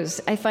both used.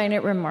 I find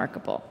it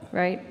remarkable,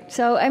 right?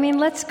 So,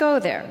 let's go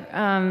there.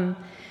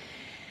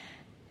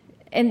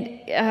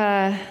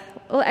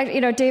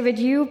 David,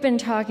 you've been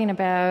talking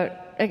about,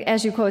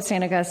 as you quote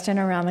St. Augustine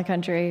around the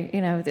country,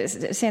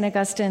 St.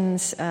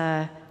 Augustine's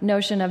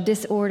notion of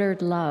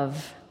disordered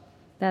love.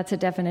 That's a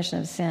definition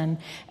of sin.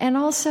 And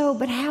also,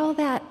 but how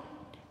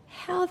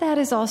that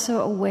is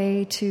also a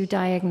way to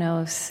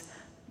diagnose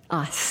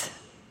us,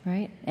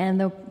 right?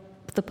 And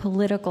the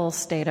political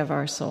state of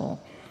our soul.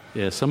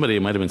 Yeah, somebody,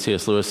 it might have been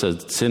C.S. Lewis,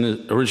 said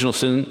original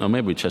sin, or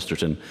maybe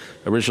Chesterton,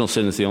 original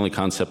sin is the only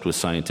concept with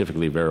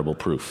scientifically verifiable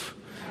proof.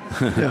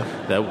 Yeah.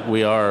 That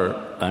we are,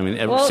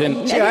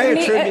 sin... See, I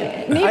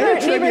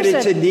attribute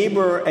it to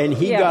Niebuhr, and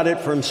he got it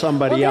from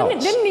somebody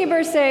else. Didn't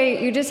Niebuhr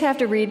say, you just have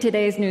to read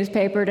today's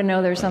newspaper to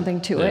know there's something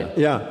to it?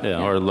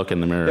 Yeah, or look in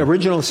the mirror.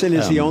 Original sin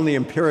is the only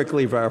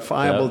empirically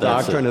verifiable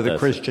doctrine of the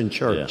Christian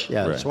church.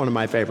 Yeah, it's one of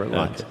my favorite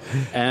lines.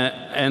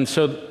 And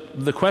so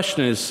the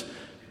question is,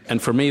 and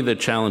for me the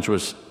challenge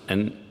was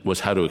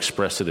how to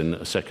express it in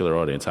a secular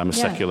audience. I'm a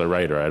secular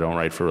writer. I don't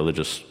write for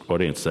religious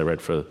audiences. I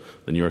write for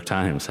the New York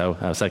Times.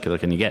 How secular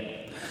can you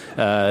get?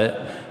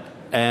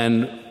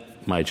 And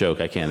my joke,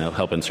 I can't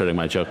help inserting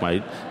my joke.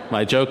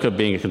 My joke of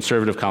being a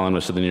conservative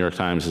columnist of the New York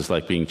Times is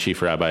like being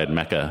chief rabbi at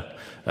Mecca.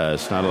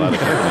 It's not a lot of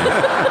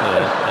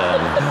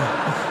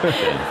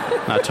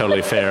company. Not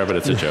totally fair, but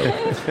it's a joke.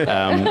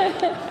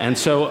 And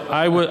so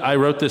I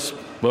wrote this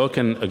book,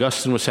 and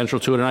Augustine was central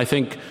to it, and I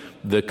think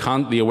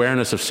the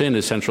awareness of sin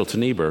is central to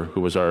Niebuhr, who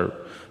was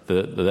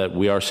that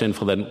we are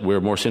sinful, that we're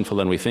more sinful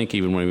than we think,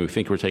 even when we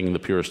think we're taking the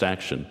purest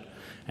action.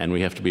 And we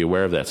have to be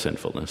aware of that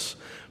sinfulness.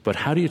 But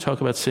how do you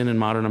talk about sin in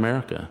modern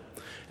America?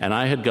 And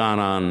I had gone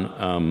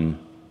on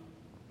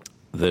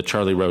the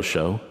Charlie Rose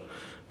show,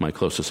 my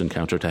closest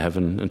encounter to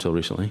heaven until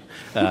recently.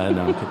 And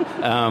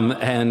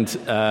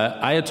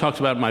I had talked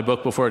about my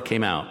book before it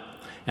came out.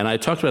 And I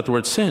talked about the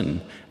word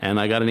sin, and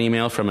I got an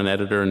email from an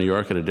editor in New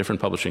York at a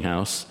different publishing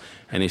house,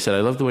 and he said, I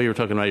love the way you were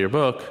talking about your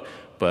book,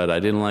 but I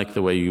didn't like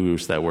the way you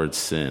used that word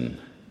sin.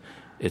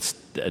 It's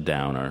a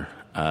downer.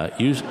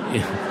 Use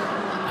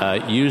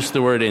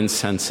the word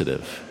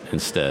insensitive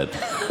instead.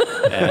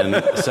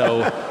 And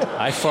so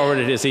I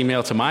forwarded his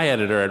email to my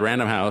editor at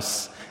Random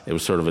House. It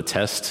was sort of a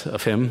test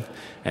of him,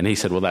 and he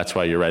said, well, that's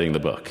why you're writing the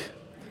book,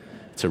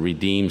 to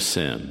redeem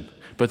sin.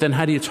 But then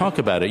how do you talk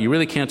about it? You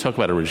really can't talk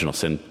about original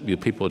sin.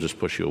 People will just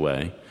push you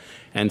away.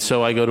 And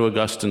so I go to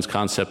Augustine's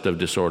concept of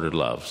disordered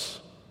loves,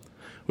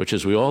 which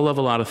is we all love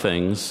a lot of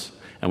things,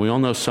 and we all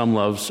know some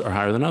loves are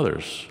higher than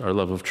others. Our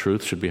love of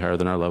truth should be higher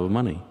than our love of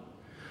money.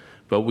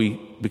 But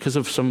because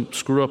of some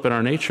screw up in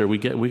our nature, we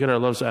get our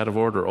loves out of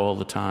order all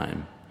the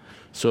time.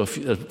 So if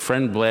a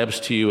friend blabs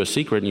to you a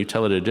secret and you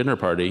tell it at a dinner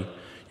party,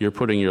 you're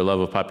putting your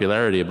love of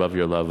popularity above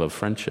your love of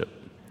friendship.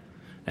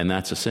 And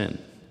that's a sin.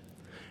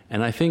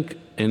 And I think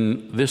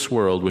in this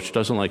world, which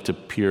doesn't like to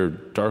peer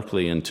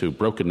darkly into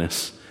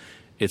brokenness,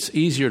 it's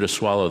easier to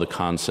swallow the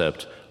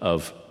concept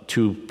of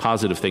two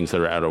positive things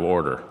that are out of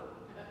order.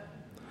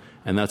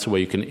 And that's the way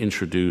you can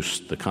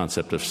introduce the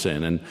concept of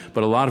sin.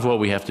 But a lot of what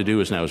we have to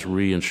do is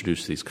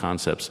reintroduce these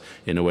concepts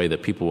in a way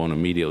that people won't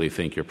immediately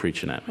think you're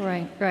preaching at.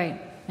 Right.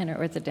 And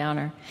it's a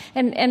downer.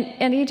 And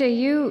EJ,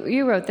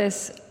 you wrote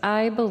this,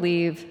 I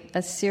believe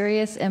a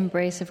serious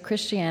embrace of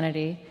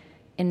Christianity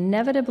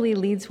inevitably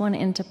leads one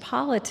into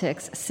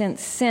politics,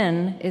 since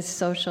sin is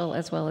social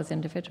as well as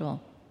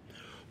individual.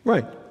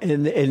 Right.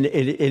 And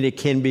it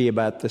can be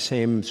about the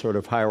same sort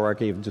of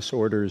hierarchy of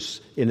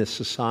disorders in a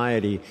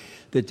society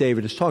that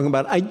David is talking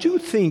about. I do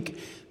think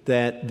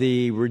that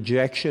the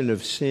rejection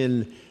of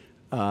sin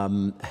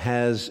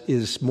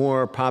is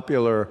more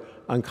popular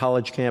on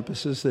college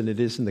campuses than it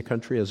is in the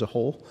country as a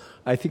whole.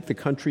 I think the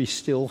country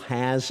still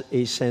has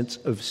a sense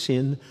of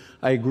sin.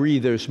 I agree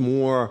there's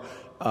more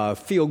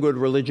feel-good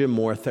religion,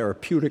 more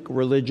therapeutic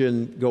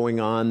religion going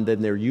on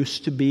than there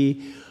used to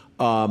be.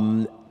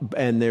 And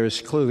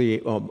there's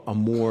clearly a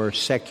more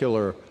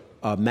secular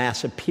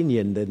mass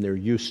opinion than there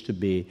used to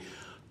be.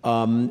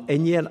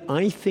 And yet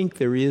I think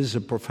there is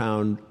a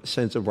profound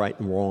sense of right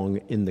and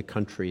wrong in the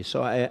country.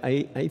 So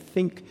I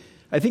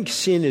think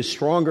sin is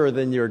stronger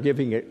than you're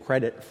giving it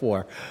credit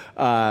for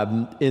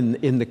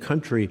in the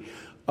country.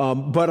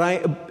 But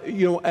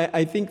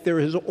I think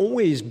there has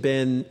always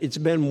been, it's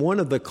been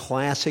one of the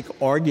classic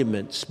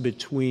arguments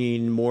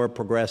between more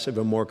progressive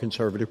and more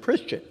conservative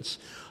Christians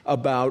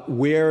about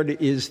where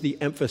is the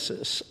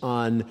emphasis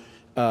on,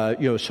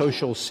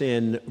 social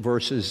sin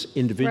versus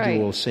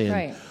individual sin.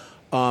 Right.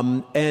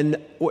 And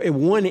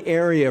one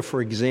area,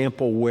 for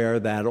example, where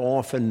that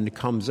often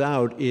comes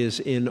out is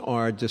in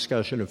our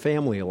discussion of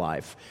family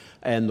life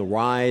and the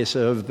rise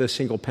of the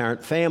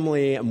single-parent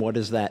family and what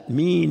does that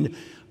mean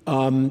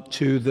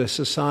to the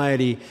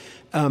society.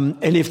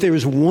 And if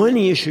there's one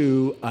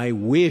issue I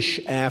wish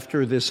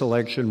after this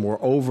election were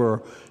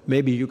over,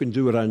 maybe you can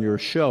do it on your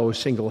show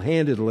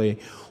single-handedly,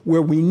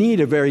 where we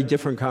need a very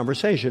different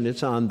conversation,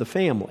 it's on the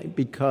family.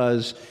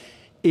 Because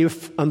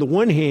if, on the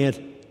one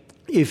hand,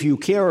 if you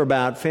care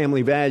about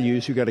family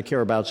values, you've got to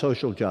care about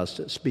social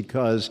justice,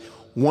 because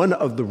one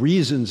of the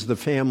reasons the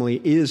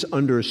family is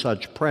under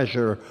such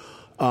pressure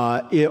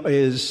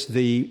is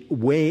the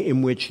way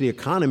in which the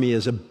economy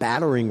is a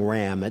battering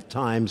ram at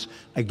times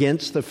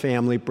against the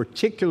family,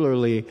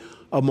 particularly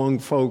among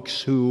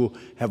folks who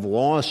have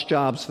lost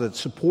jobs that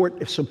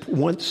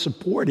once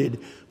supported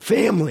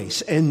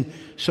families. And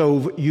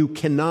so you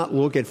cannot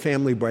look at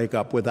family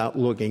breakup without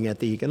looking at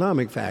the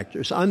economic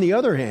factors. On the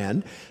other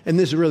hand, and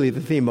this is really the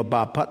theme of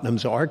Bob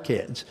Putnam's Our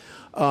Kids,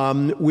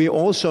 we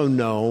also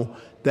know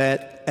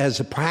that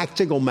as a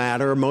practical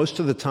matter, most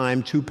of the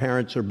time two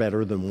parents are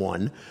better than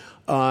one,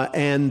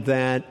 and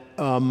that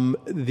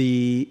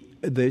the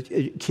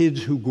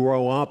kids who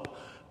grow up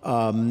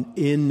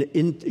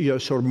in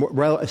sort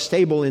of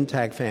stable,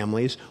 intact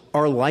families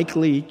are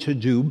likely to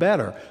do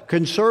better.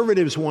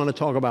 Conservatives want to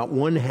talk about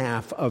one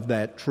half of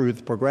that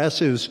truth.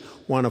 Progressives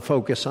want to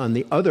focus on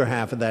the other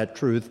half of that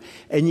truth.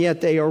 And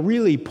yet they are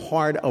really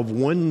part of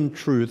one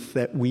truth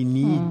that we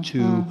need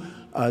to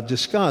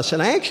discuss.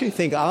 And I actually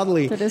think,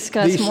 oddly, to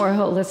discuss more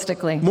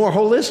holistically,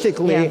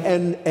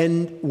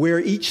 and where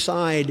each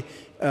side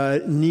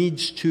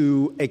needs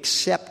to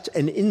accept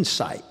an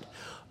insight.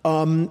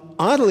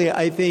 Oddly,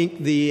 I think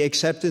the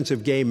acceptance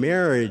of gay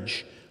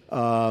marriage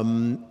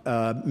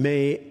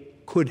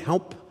could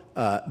help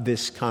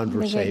this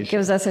conversation. I think it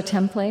gives us a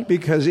template.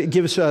 Because it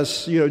gives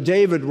us,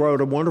 David wrote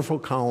a wonderful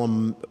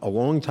column a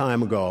long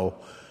time ago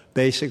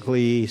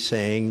basically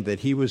saying that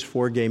he was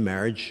for gay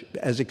marriage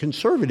as a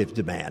conservative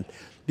demand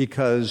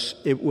because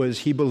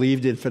he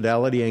believed in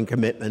fidelity and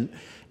commitment.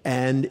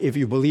 And if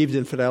you believed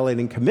in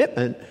fidelity and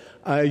commitment,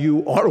 you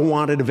ought to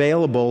want it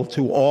available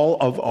to all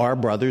of our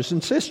brothers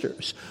and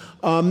sisters.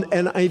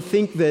 And I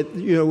think that,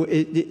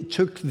 it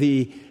took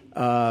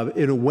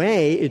in a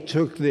way, it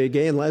took the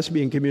gay and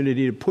lesbian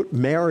community to put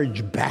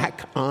marriage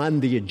back on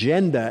the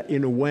agenda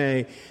in a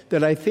way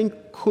that I think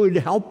could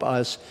help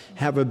us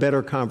have a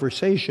better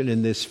conversation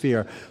in this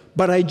sphere.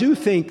 But I do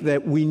think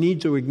that we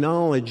need to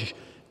acknowledge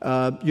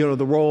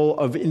the role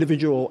of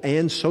individual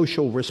and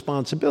social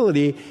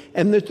responsibility,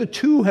 and that the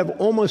two have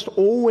almost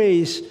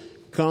always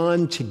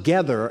gone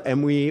together,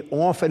 and we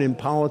often in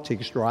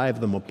politics drive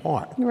them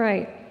apart.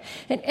 Right.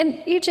 And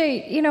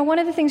EJ, one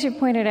of the things you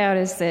pointed out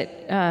is that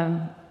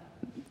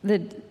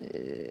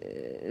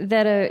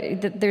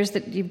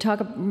you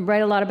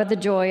write a lot about the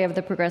joy of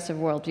the progressive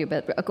worldview,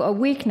 but a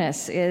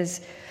weakness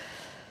is,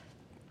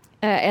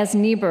 as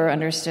Niebuhr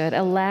understood,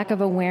 a lack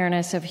of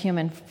awareness of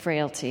human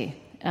frailty.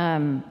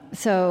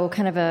 So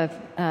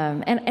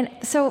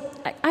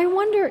I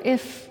wonder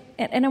if.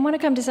 And I want to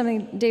come to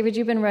something, David,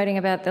 you've been writing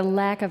about the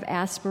lack of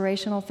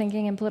aspirational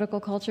thinking in political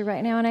culture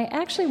right now, and I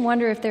actually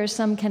wonder if there's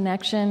some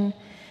connection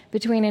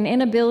between an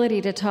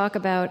inability to talk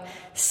about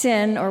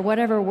sin, or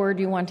whatever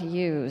word you want to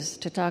use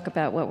to talk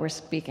about what we're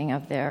speaking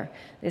of there,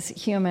 this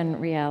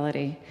human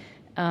reality.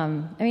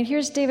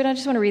 Here's, David, I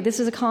just want to read. This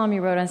is a column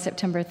you wrote on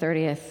September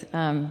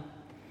 30th.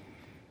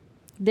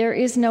 There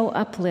is no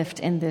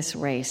uplift in this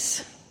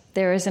race.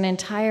 There is an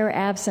entire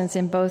absence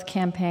in both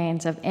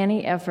campaigns of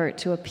any effort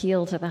to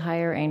appeal to the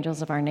higher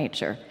angels of our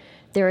nature.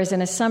 There is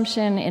an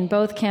assumption in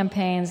both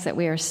campaigns that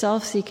we are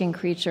self-seeking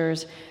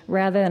creatures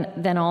rather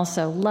than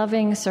also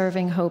loving,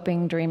 serving,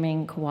 hoping,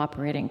 dreaming,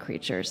 cooperating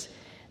creatures.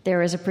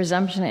 There is a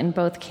presumption in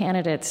both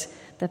candidates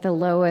that the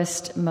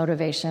lowest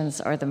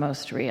motivations are the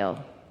most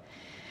real.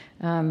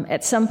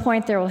 At some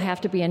point, there will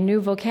have to be a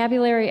new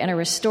vocabulary and a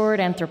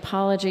restored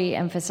anthropology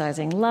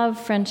emphasizing love,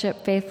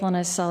 friendship,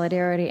 faithfulness,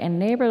 solidarity, and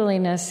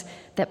neighborliness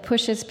that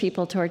pushes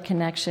people toward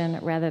connection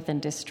rather than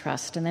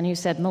distrust. And then you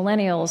said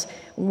millennials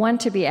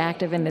want to be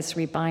active in this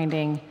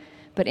rebinding,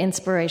 but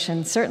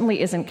inspiration certainly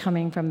isn't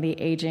coming from the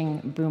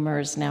aging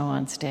boomers now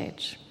on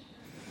stage.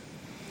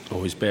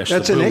 Always bash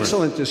That's the an boomer.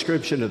 excellent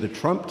description of the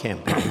Trump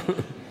campaign.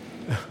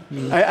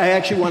 I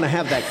actually want to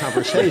have that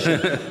conversation.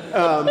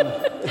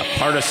 A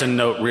partisan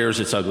note rears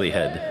its ugly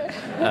head.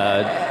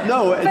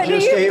 Let me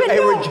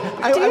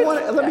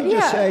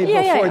just say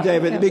before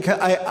David, because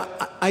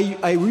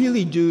I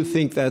really do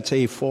think that's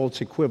a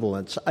false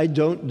equivalence. I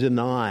don't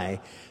deny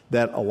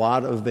that a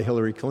lot of the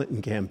Hillary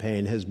Clinton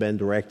campaign has been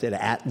directed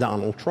at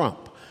Donald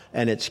Trump,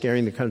 and it's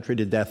scaring the country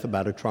to death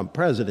about a Trump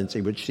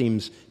presidency, which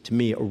seems to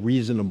me a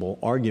reasonable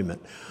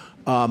argument.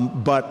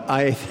 But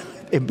I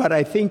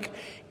think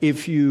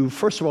if you,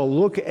 first of all,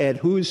 look at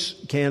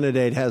whose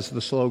candidate has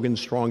the slogan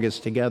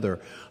 "Strongest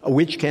Together,"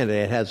 which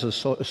candidate has the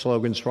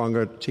slogan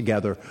 "Stronger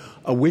Together,"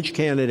 which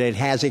candidate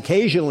has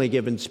occasionally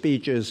given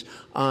speeches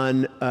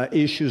on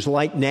issues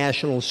like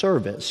national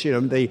service.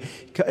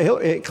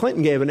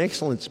 Clinton gave an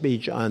excellent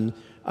speech on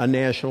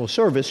national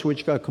service,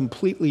 which got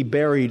completely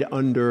buried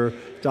under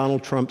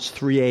Donald Trump's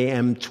 3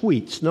 a.m.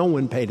 tweets. No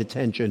one paid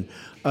attention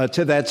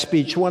to that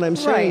speech. What I'm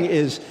saying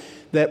is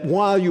that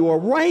while you are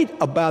right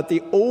about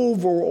the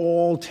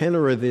overall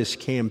tenor of this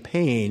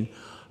campaign,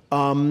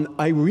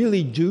 I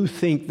really do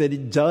think that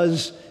it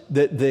does,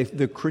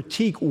 the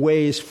critique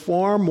weighs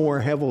far more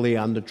heavily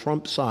on the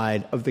Trump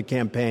side of the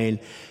campaign,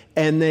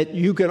 and that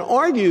you can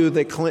argue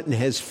that Clinton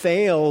has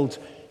failed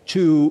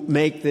to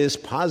make this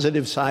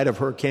positive side of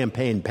her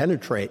campaign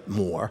penetrate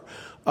more.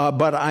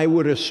 But I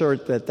would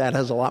assert that that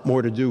has a lot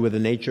more to do with the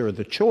nature of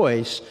the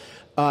choice,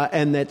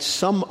 and that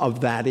some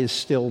of that is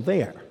still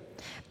there.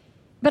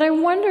 But I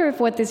wonder if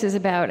what this is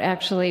about,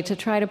 actually, to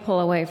try to pull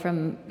away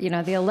from,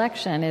 the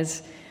election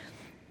is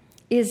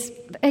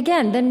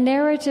again, the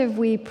narrative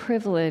we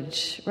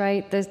privilege,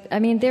 right? There's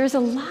a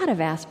lot of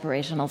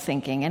aspirational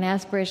thinking and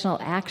aspirational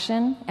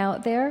action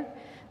out there,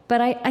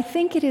 but I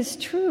think it is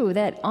true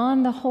that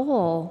on the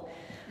whole,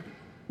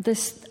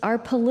 our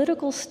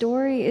political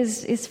story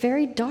is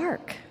very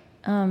dark.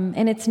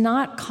 And it's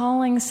not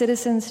calling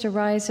citizens to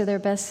rise to their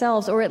best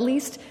selves, or at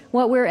least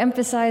what we're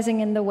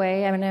emphasizing in the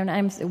way,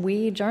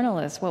 we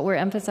journalists, what we're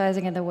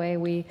emphasizing in the way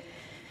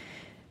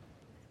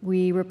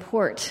we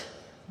report.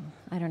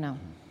 I don't know.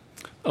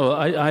 Oh,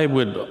 I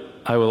will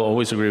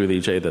always agree with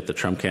EJ that the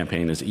Trump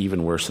campaign is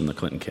even worse than the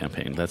Clinton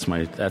campaign.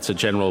 That's a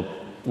general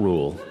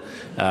rule.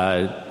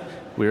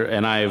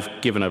 And I've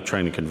given up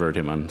trying to convert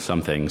him on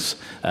some things.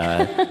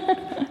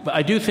 But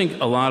I do think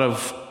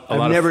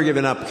I've never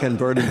given up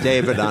converting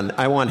David on.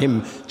 I want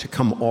him to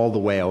come all the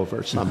way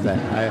over someday.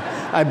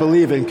 I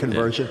believe in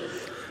conversion.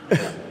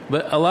 Yeah.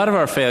 But a lot of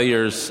our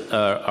failures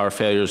are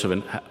failures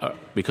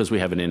because we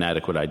have an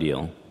inadequate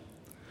ideal.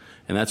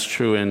 And that's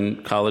true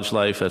in college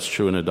life, that's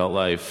true in adult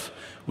life.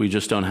 We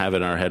just don't have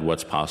in our head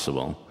what's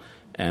possible.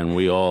 And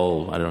we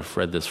all, I don't know if I've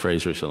read this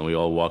phrase recently, we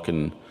all walk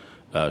in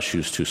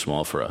shoes too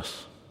small for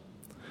us.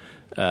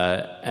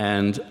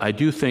 And I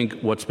do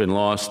think what's been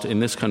lost in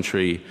this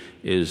country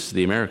is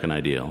the American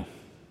ideal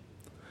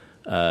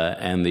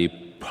and the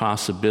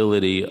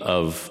possibility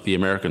of the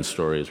American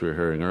story, as we were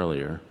hearing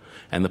earlier,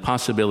 and the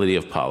possibility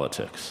of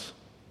politics.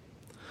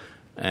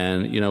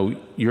 And,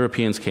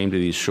 Europeans came to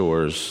these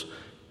shores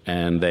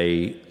and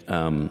they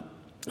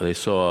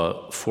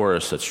saw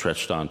forests that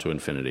stretched on to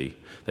infinity.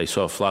 They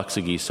saw flocks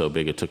of geese so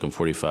big it took them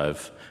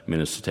 45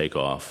 minutes to take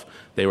off.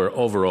 They were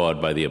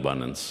overawed by the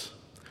abundance.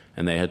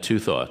 And they had two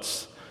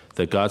thoughts,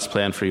 that God's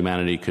plan for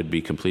humanity could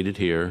be completed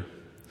here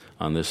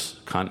on this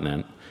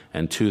continent,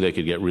 and two, they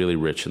could get really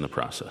rich in the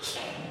process.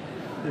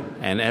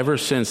 And ever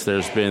since,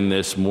 there's been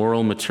this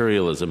moral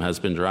materialism has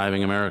been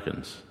driving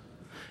Americans.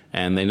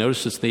 And they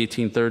noticed since the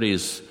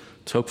 1830s,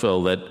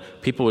 Tocqueville, that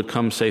people would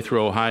come, say,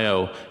 through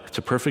Ohio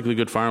to perfectly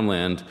good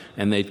farmland,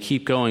 and they'd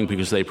keep going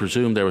because they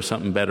presumed there was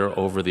something better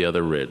over the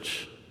other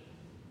ridge.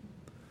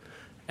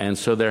 And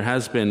so there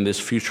has been this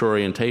future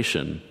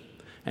orientation.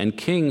 And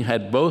King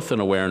had both an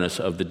awareness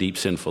of the deep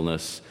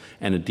sinfulness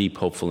and a deep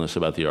hopefulness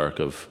about the arc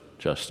of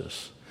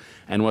justice.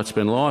 And what's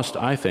been lost,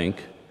 I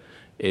think,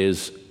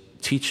 is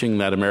teaching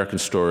that American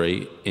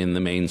story in the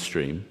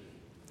mainstream.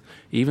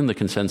 Even the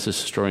consensus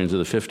historians of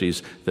the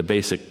 50s, the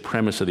basic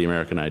premise of the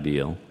American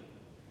ideal.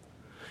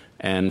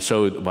 And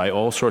so by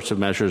all sorts of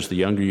measures, the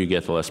younger you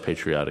get, the less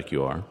patriotic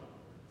you are.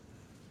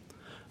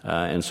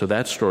 And so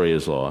that story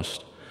is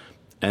lost.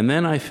 And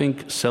then I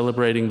think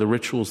celebrating the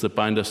rituals that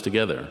bind us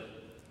together.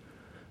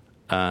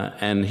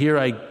 And here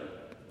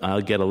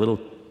I'll get a little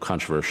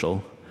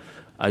controversial.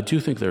 I do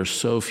think there are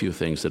so few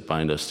things that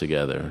bind us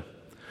together,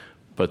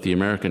 but the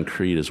American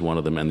creed is one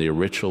of them, and the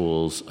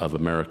rituals of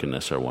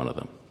Americanness are one of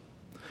them.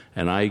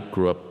 And I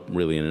grew up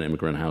really in an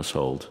immigrant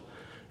household,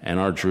 and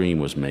our dream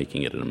was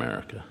making it in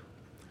America,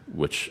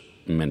 which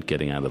meant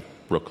getting out of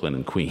Brooklyn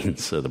and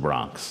Queens, the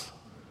Bronx.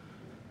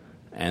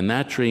 And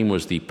that dream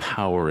was the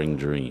powering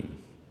dream,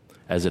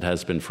 as it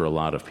has been for a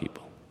lot of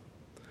people.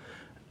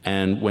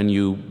 And when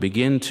you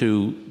begin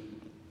to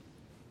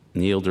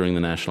kneel during the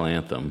national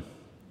anthem,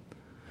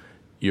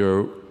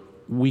 you're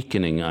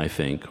weakening, I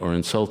think, or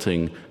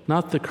insulting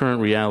not the current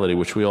reality,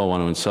 which we all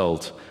want to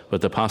insult, but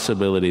the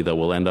possibility that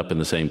we'll end up in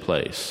the same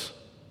place.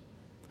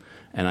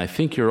 And I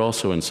think you're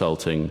also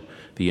insulting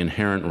the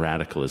inherent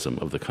radicalism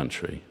of the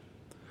country.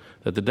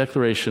 that the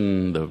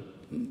Declaration,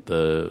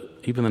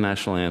 even the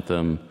national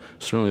anthem,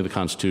 certainly the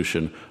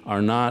Constitution,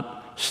 are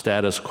not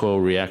status quo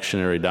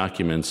reactionary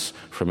documents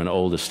from an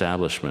old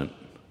establishment.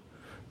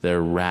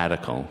 They're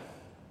radical,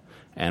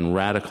 and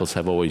radicals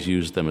have always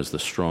used them as the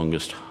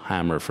strongest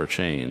hammer for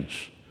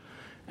change.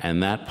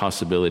 And that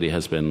possibility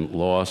has been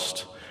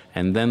lost,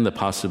 and then the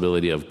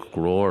possibility of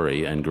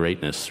glory and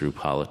greatness through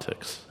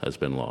politics has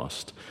been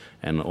lost.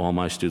 And all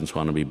my students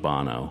want to be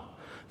Bono.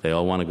 They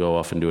all want to go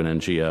off and do an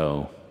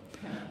NGO.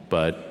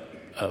 But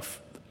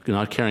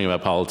not caring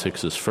about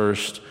politics is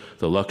first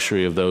the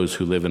luxury of those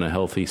who live in a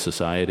healthy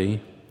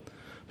society,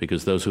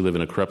 because those who live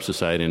in a corrupt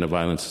society and a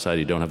violent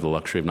society don't have the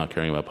luxury of not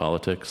caring about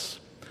politics.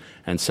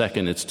 And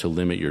second, it's to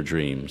limit your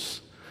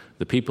dreams.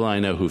 The people I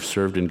know who've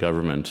served in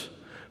government,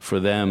 for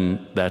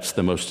them, that's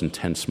the most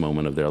intense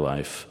moment of their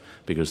life,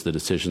 because the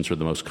decisions are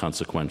the most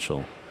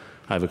consequential.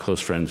 I have a close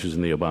friend who's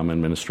in the Obama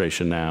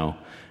administration now,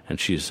 and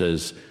she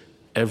says,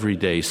 every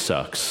day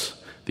sucks.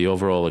 The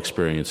overall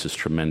experience is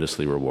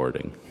tremendously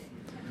rewarding.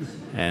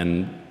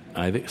 And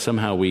I think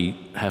somehow we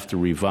have to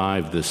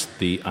revive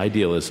the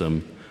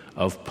idealism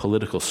of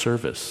political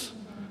service.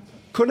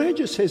 Could I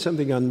just say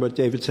something on what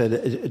David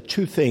said?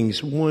 Two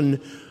things. One,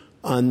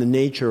 on the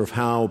nature of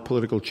how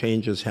political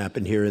changes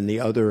happen here, and the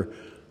other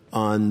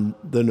on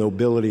the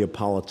nobility of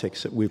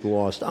politics that we've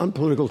lost. On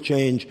political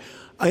change,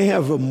 I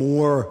have a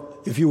more,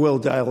 if you will,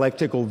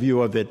 dialectical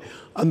view of it.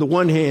 On the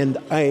one hand,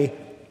 I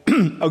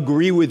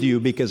agree with you,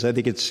 because I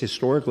think it's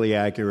historically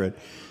accurate,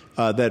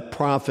 that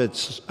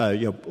prophets,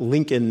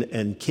 Lincoln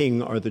and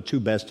King are the two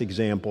best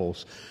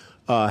examples,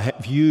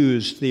 have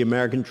used the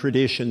American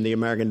tradition, the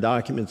American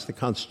documents, the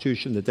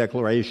Constitution, the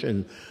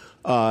Declaration,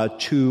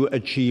 to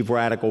achieve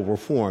radical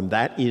reform.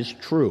 That is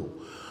true.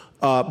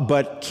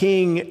 But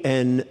King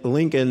and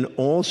Lincoln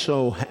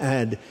also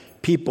had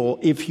people,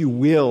 if you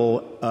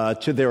will,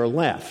 to their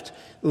left.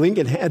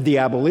 Lincoln had the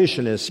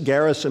abolitionists.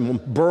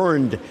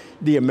 William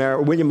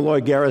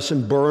Lloyd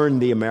Garrison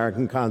burned the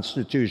American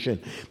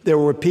Constitution. There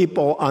were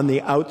people on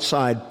the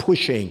outside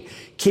pushing.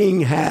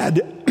 King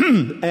had,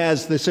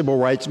 as the Civil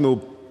Rights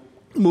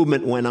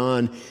movement went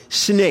on,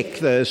 SNCC,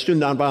 the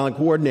Student Nonviolent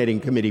Coordinating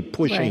Committee,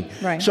 pushing.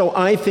 Right. So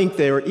I think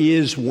there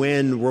is,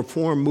 when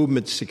reform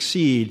movements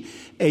succeed,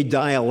 a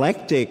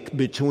dialectic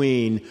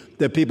between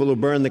the people who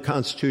burn the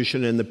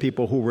Constitution and the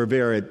people who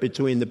revere it,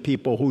 between the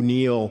people who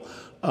kneel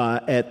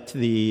at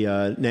the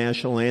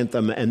national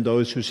anthem and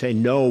those who say,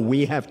 no,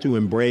 we have to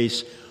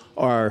embrace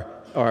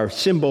our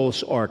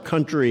symbols, our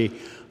country.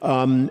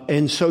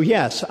 And so,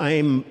 yes,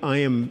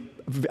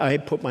 I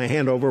put my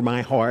hand over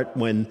my heart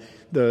when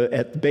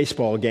at the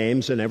baseball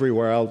games and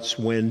everywhere else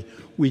when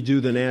we do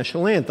the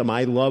national anthem.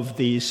 I love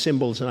these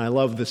symbols and I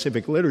love the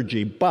civic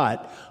liturgy,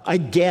 but I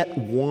get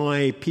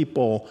why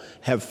people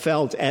have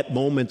felt at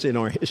moments in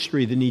our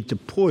history the need to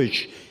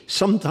push,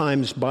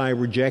 sometimes by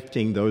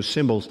rejecting those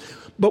symbols.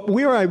 But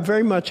where I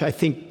very much, I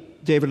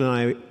think, David and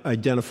I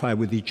identify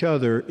with each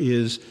other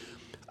is,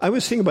 I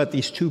was thinking about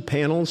these two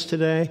panels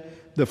today.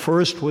 The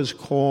first was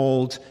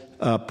called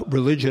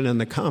Religion and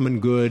the Common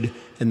Good,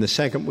 and the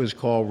second was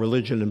called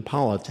Religion and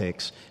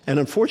Politics. And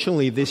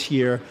unfortunately, this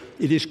year,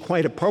 it is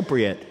quite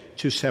appropriate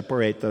to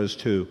separate those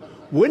two.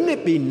 Wouldn't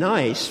it be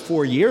nice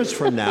 4 years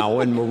from now,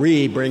 when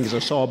Marie brings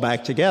us all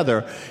back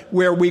together,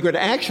 where we could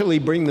actually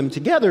bring them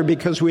together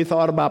because we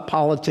thought about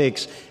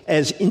politics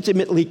as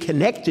intimately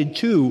connected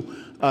to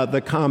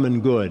the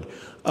common good?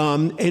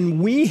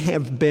 And we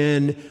have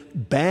been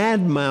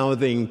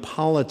bad-mouthing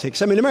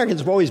politics. I mean,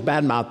 Americans have always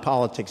bad-mouthed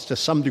politics to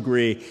some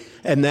degree,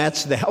 and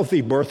that's the healthy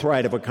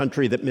birthright of a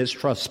country that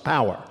mistrusts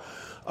power.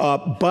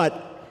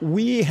 But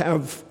we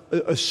have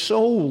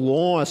so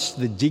lost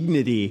the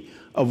dignity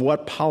of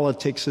what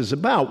politics is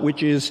about,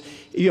 which is,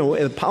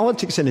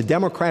 politics in a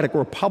democratic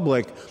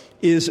republic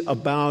is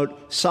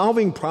about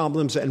solving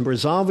problems and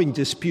resolving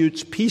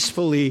disputes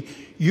peacefully,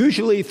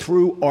 usually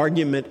through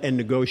argument and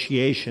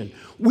negotiation.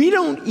 We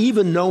don't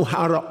even know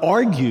how to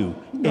argue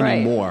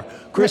anymore.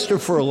 Right.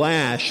 Christopher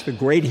Lasch, the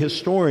great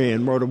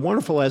historian, wrote a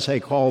wonderful essay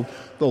called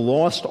The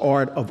Lost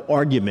Art of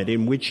Argument,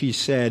 in which he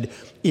said,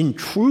 in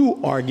true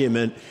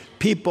argument,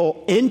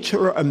 people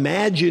enter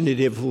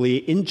imaginatively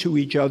into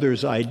each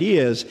other's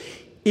ideas,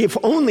 if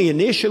only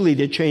initially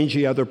to change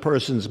the other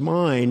person's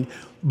mind,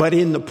 but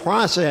in the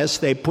process,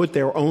 they put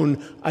their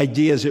own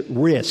ideas at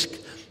risk.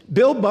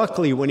 Bill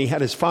Buckley, when he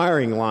had his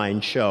firing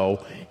line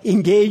show,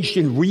 engaged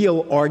in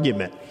real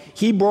argument.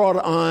 He brought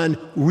on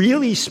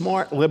really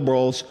smart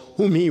liberals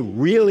whom he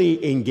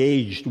really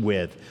engaged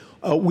with.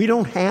 We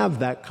don't have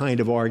that kind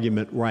of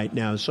argument right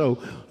now.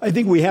 So I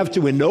think we have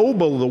to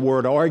ennoble the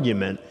word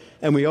argument,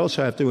 and we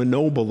also have to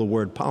ennoble the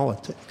word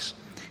politics.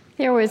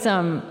 There was,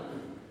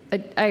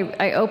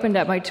 I opened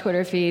up my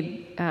Twitter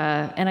feed,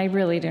 and I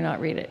really do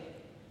not read it,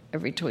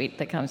 every tweet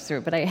that comes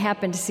through, but I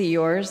happened to see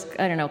yours,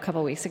 a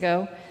couple weeks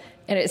ago,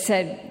 and it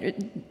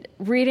said,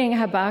 reading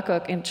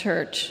Habakkuk in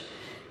church,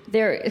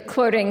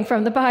 quoting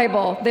from the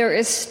Bible, there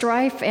is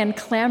strife and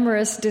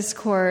clamorous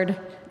discord.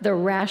 The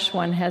rash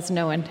one has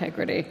no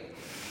integrity.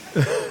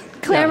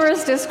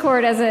 Clamorous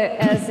discord as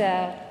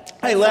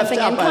I left something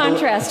out in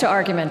contrast to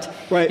argument.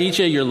 Right.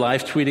 EJ, you're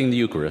live tweeting the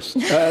Eucharist.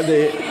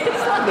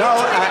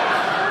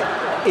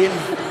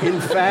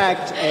 In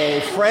fact, a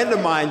friend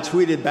of mine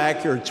tweeted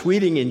back, "You're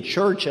tweeting in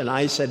church," and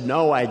I said,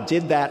 "No, I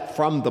did that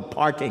from the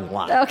parking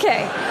lot."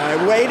 Okay.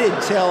 I waited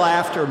till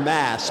after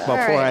Mass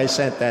before I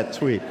sent that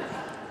tweet.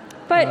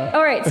 But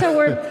all right, so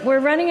we're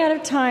running out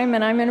of time,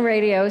 and I'm in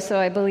radio, so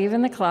I believe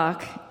in the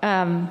clock.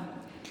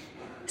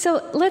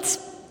 So let's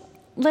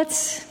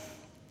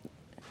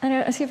I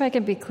don't know, see if I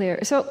can be clear.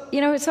 So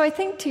I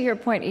think to your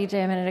point,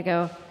 EJ, a minute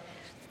ago,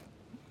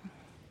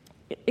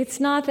 it's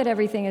not that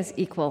everything is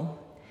equal,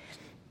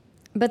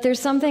 but there's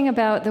something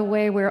about the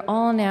way we're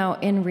all now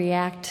in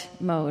react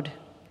mode,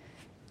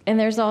 and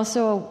there's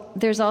also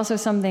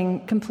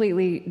something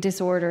completely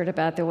disordered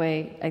about the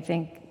way I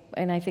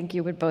think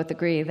you would both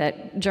agree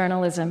that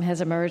journalism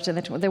has emerged, and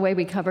the way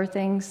we cover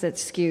things that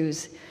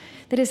skews,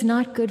 that is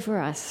not good for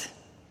us.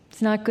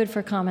 It's not good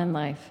for common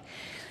life.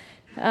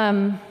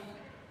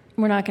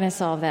 We're not going to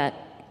solve that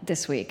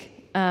this week.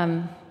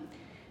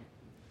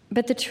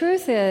 But the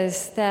truth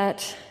is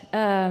that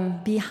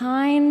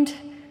behind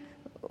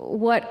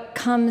what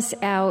comes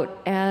out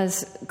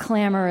as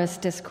clamorous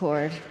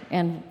discord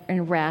and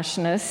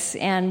rashness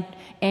and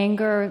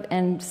anger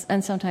and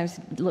sometimes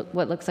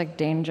what looks like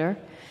danger,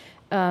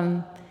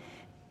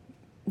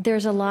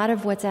 there's a lot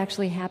of what's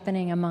actually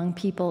happening among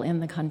people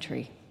in the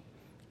country.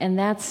 And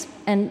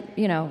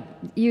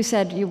you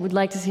said you would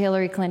like to see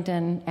Hillary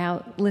Clinton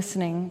out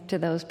listening to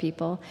those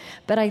people.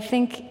 But I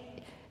think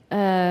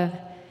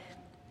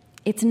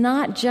it's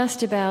not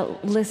just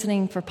about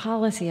listening for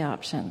policy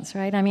options,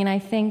 right? I mean, I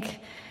think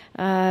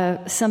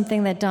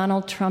something that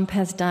Donald Trump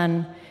has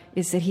done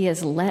is that he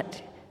has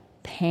let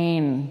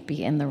pain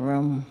be in the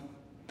room.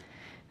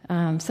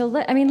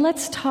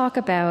 Let's talk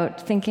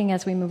about thinking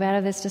as we move out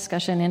of this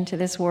discussion into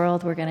this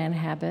world we're going to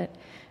inhabit.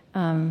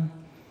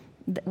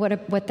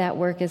 What that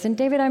work is. And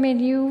David, I mean,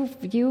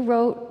 you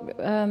wrote,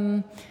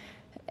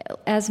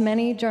 as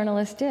many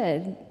journalists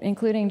did,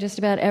 including just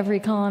about every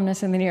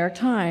columnist in the New York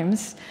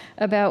Times,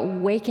 about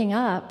waking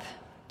up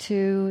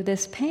to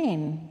this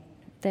pain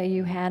that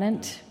you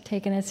hadn't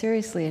taken as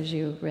seriously as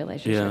you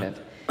realized you should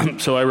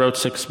have. So I wrote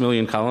 6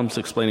 million columns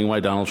explaining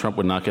why Donald Trump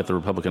would not get the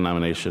Republican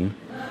nomination,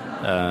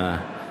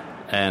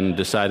 and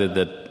decided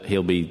that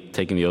he'll be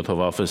taking the oath of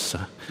office,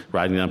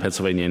 riding down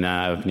Pennsylvania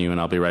Avenue, and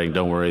I'll be writing,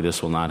 "Don't worry,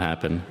 this will not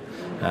happen."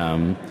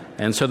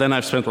 And so then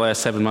I've spent the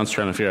last 7 months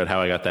trying to figure out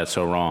how I got that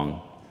so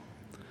wrong.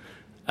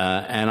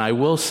 And I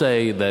will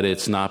say that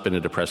it's not been a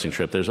depressing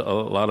trip. There's a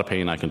lot of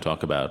pain I can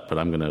talk about, but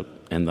I'm going to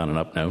end on an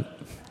up note.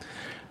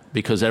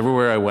 Because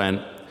everywhere I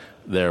went,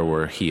 there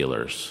were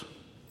healers.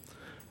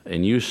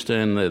 In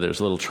Houston, there's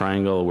a little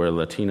triangle where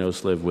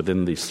Latinos live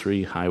within these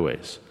 3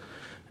 highways.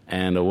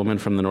 And a woman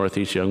from the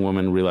Northeast, young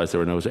woman, realized there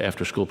were no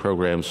after-school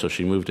programs, so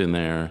she moved in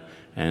there,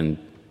 and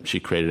she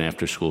created an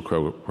after-school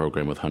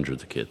program with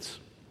hundreds of kids.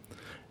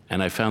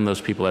 And I found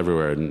those people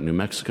everywhere. In New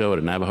Mexico, at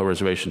a Navajo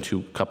reservation,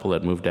 2 couple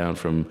that moved down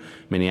from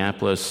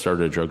Minneapolis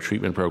started a drug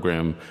treatment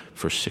program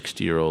for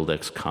 60-year-old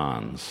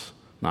ex-cons.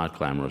 Not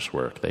glamorous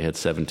work. They had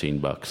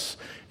 $17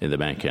 in the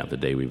bank account the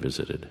day we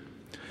visited.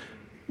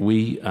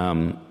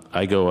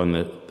 I go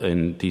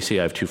in D.C.,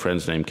 I have 2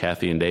 friends named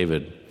Kathy and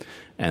David,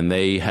 and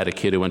they had a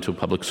kid who went to a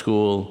public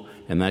school,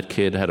 and that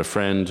kid had a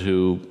friend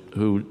who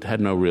had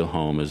no real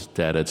home. His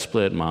dad had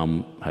split,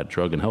 mom had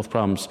drug and health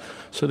problems.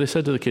 So they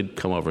said to the kid,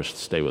 "Come over,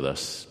 stay with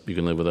us. You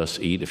can live with us,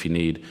 eat if you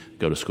need,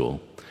 go to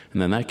school."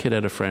 And then that kid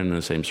had a friend in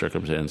the same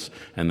circumstance,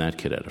 and that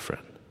kid had a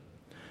friend.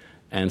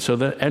 And so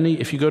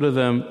if you go to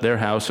their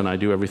house, and I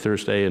do every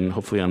Thursday and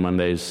hopefully on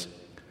Mondays,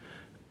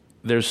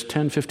 there's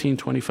 10, 15,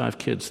 25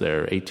 kids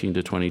there, 18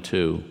 to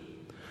 22,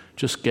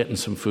 just getting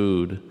some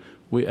food.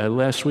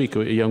 Last week,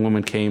 a young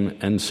woman came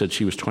and said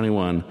she was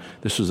 21.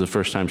 This was the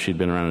first time she'd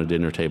been around a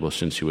dinner table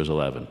since she was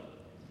 11.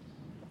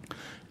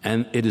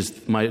 And it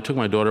took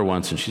my daughter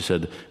once, and she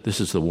said,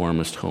 "This is the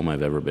warmest home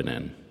I've ever been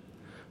in."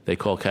 They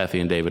call Kathy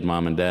and David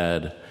mom and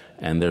dad,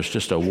 and there's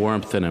just a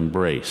warmth and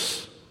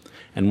embrace.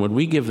 And when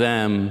we give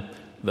them,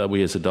 that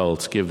we as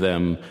adults give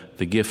them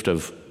the gift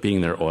of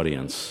being their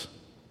audience.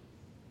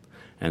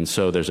 And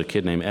so there's a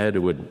kid named Ed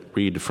who would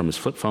read from his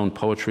flip phone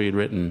poetry he'd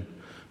written.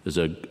 There's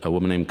a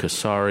woman named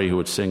Kasari who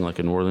would sing like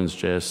a New Orleans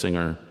jazz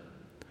singer.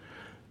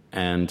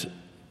 And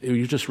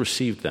you just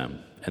received them,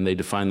 and they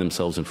defined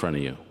themselves in front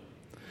of you.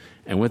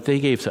 And what they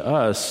gave to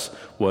us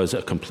was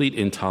a complete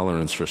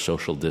intolerance for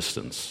social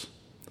distance.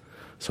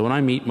 So when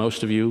I meet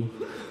most of you,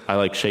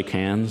 I shake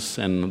hands,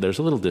 and there's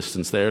a little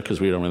distance there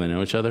because we don't really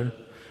know each other.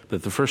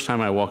 But the first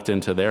time I walked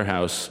into their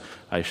house,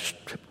 I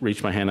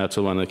reached my hand out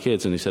to one of the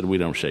kids, and he said, "We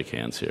don't shake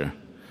hands here.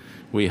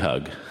 We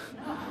hug."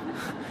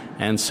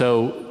 And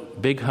so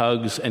big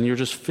hugs, and you're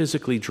just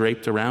physically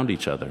draped around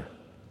each other.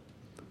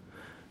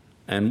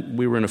 And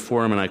we were in a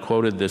forum, and I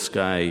quoted this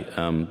guy,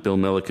 Bill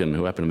Milliken,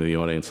 who happened to be in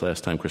the audience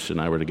last time Krista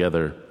and I were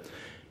together.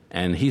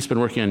 And he's been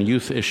working on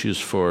youth issues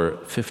for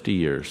 50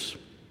 years.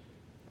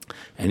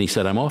 And he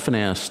said, "I'm often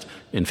asked,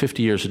 in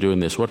 50 years of doing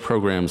this, what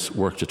programs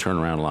work to turn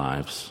around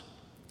lives?"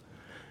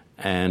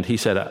 And he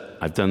said,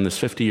 I've done this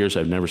 50 years,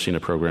 I've never seen a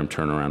program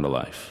turn around a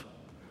life.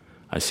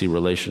 I see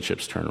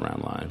relationships turn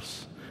around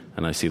lives,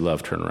 and I see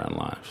love turn around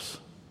lives.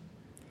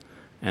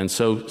 And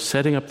so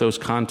setting up those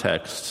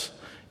contexts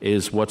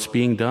is what's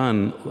being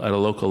done at a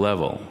local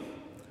level.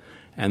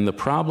 And the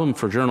problem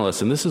for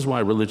journalists, and this is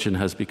why religion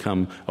has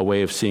become a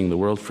way of seeing the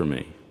world for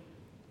me,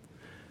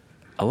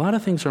 a lot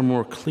of things are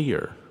more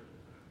clear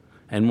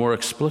and more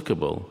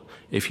explicable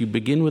if you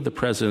begin with the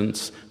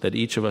presence that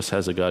each of us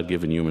has a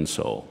God-given human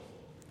soul,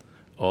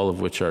 all of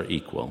which are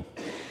equal.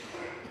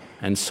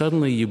 And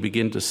suddenly you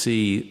begin to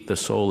see the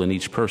soul in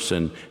each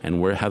person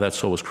and how that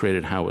soul was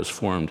created, how it was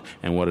formed,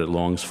 and what it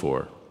longs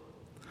for.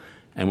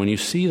 And when you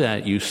see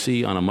that, you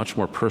see on a much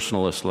more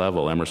personalist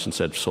level, Emerson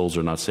said, souls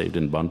are not saved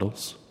in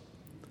bundles.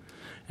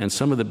 And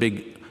some of the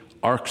big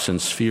arcs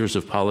and spheres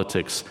of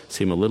politics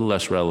seem a little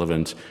less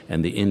relevant,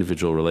 and the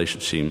individual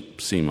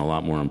relationships seem a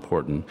lot more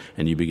important,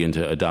 and you begin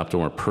to adopt a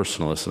more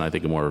personalist and I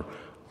think a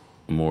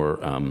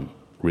more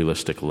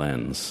realistic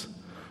lens.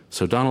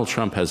 So Donald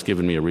Trump has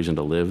given me a reason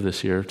to live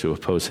this year, to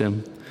oppose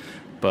him,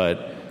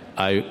 but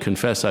I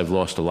confess I've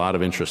lost a lot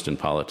of interest in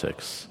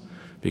politics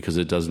because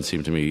it doesn't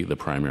seem to me the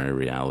primary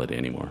reality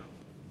anymore.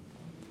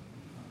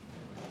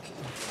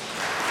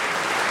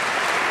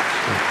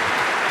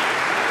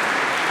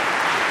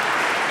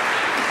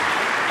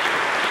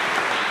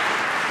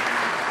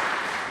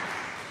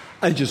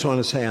 I just want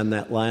to say on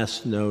that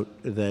last note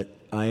that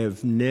I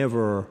have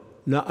never,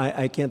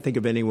 I can't think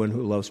of anyone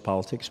who loves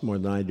politics more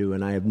than I do,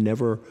 and I have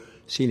never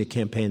seen a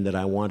campaign that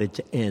I wanted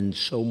to end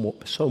so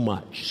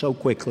much, so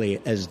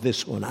quickly as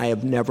this one. I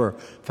have never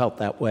felt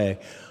that way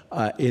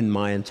in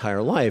my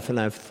entire life, and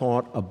I've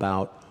thought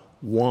about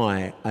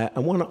why. I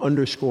want to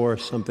underscore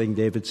something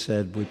David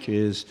said, which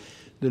is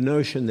the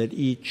notion that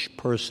each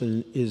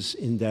person is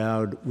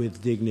endowed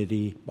with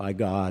dignity by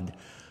God.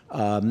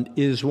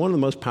 Is one of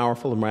the most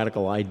powerful and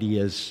radical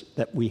ideas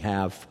that we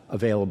have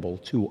available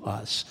to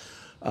us.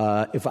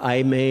 If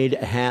I made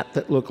a hat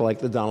that looked like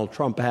the Donald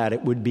Trump hat,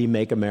 it would be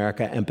Make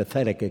America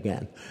Empathetic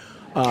Again.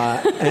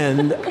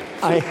 And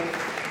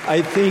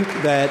I think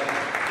that,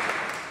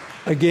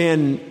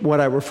 again,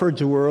 what I referred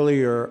to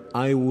earlier,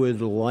 I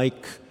would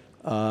like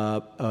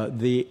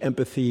the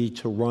empathy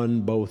to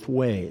run both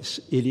ways.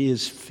 It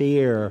is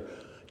fair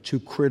to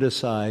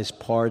criticize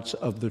parts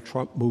of the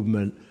Trump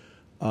movement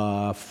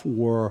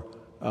for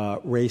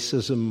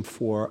racism,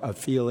 for a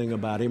feeling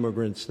about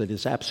immigrants that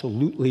is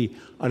absolutely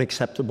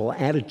unacceptable,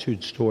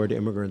 attitudes toward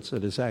immigrants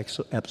that is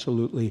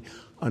absolutely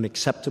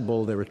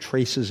unacceptable. There are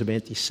traces of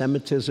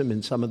anti-Semitism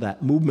in some of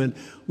that movement.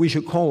 We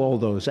should call all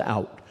those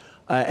out.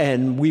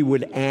 And we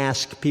would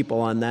ask people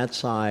on that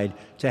side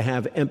to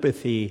have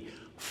empathy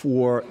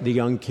for the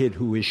young kid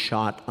who is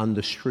shot on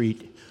the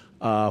street,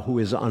 who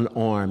is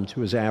unarmed,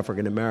 who is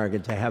African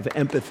American, to have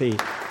empathy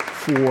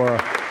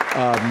for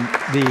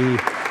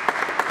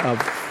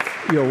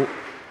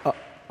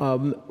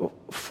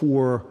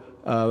for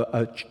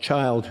a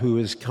child who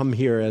has come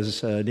here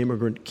as an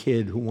immigrant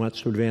kid who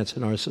wants to advance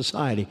in our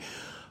society.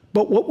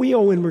 But what we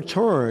owe in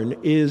return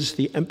is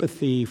the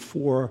empathy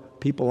for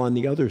people on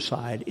the other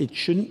side.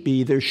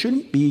 There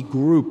shouldn't be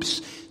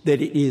groups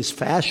that it is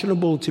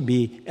fashionable to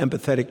be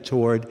empathetic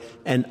toward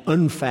and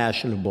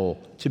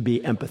unfashionable to be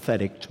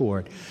empathetic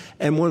toward.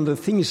 And one of the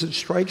things that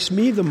strikes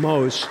me the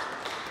most,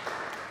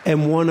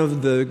 and one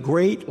of the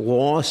great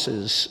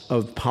losses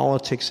of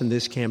politics in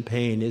this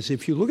campaign, is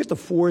if you look at the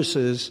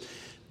forces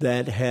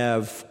that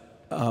have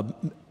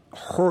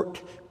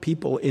hurt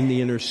people in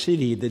the inner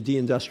city, the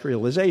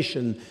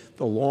deindustrialization,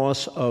 the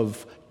loss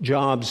of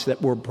jobs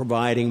that were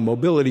providing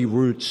mobility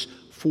routes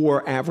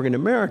for African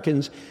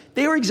Americans,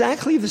 they are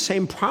exactly the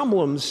same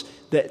problems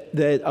that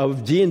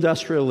of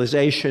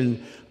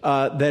deindustrialization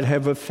that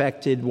have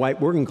affected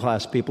white working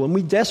class people. And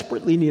we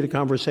desperately need a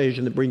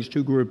conversation that brings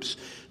two groups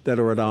that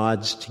are at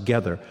odds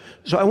together.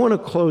 So I want to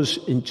close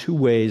in two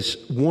ways.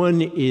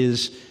 One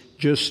is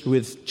just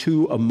with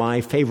two of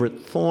my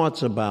favorite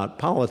thoughts about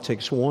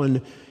politics.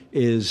 One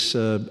is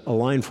a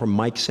line from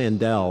Mike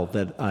Sandel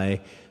that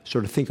I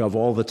sort of think of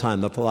all the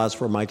time, the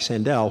philosopher Mike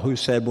Sandel, who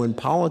said, when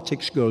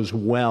politics goes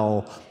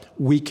well,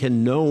 we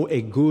can know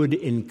a good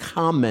in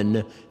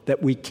common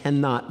that we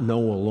cannot know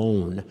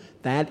alone.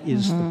 That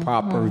is the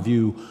proper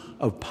view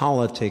of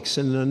politics.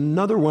 And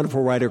another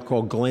wonderful writer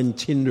called Glenn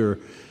Tinder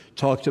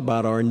talked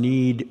about our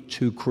need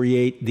to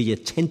create the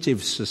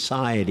attentive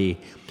society,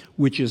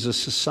 which is a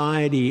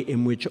society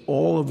in which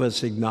all of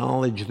us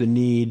acknowledge the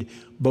need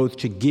both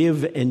to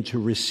give and to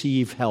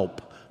receive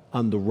help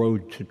on the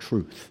road to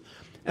truth.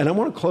 And I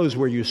want to close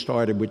where you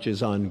started, which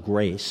is on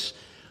grace.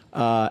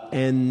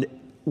 And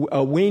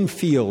Wayne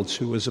Fields,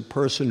 who was a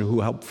person who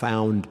helped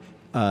found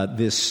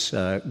this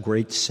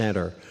great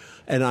center,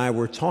 and I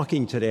were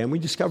talking today, and we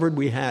discovered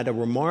we had a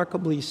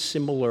remarkably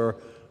similar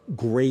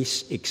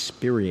grace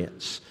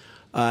experience.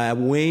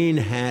 Wayne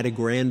had a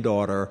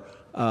granddaughter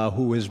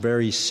who was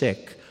very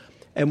sick.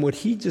 And what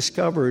he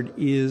discovered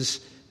is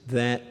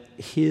that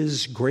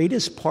his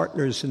greatest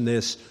partners in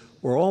this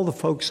were all the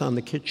folks on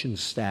the kitchen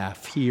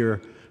staff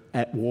here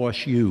at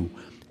Wash U.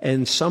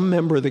 And some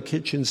member of the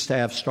kitchen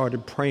staff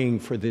started praying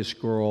for this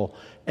girl.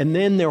 And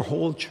then their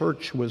whole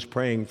church was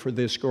praying for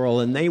this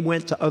girl. And they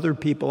went to other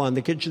people on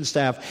the kitchen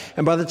staff.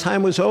 And by the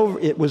time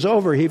it was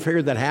over, he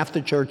figured that half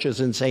the churches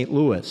in St.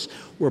 Louis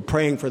were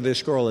praying for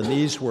this girl. And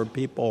these were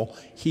people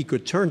he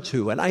could turn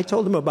to. And I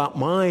told him about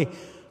my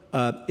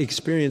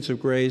experience of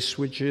grace,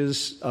 which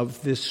is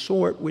of this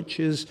sort, which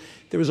is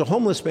there was a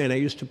homeless man I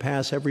used to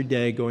pass every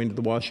day going to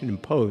the Washington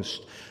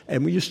Post.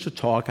 And we used to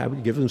talk. I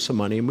would give him some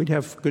money, and we'd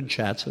have good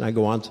chats, and I'd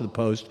go on to the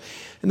Post.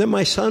 And then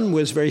my son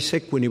was very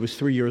sick when he was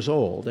 3 years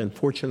old. And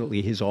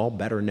fortunately, he's all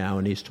better now,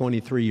 and he's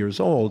 23 years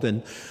old.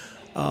 And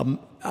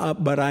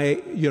but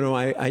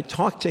I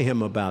talked to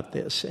him about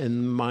this,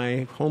 and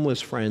my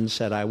homeless friend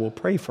said, I will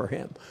pray for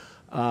him.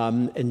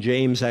 And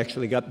James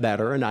actually got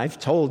better, and I've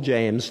told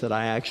James that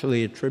I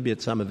actually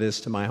attribute some of this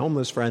to my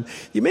homeless friend.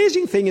 The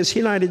amazing thing is he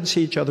and I didn't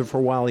see each other for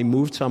a while. He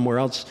moved somewhere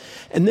else,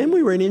 and then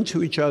we ran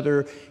into each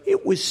other.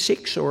 It was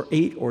 6 or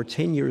 8 or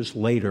 10 years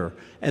later,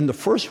 and the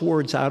first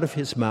words out of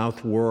his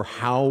mouth were,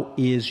 "How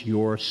is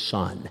your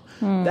son?"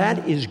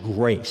 That is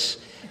grace.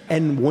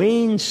 And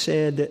Wayne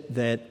said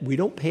that we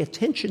don't pay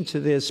attention to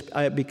this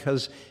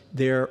because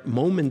they're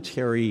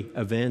momentary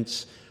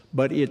events,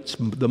 but it's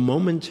the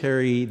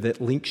momentary that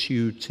links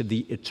you to the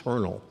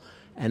eternal.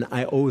 And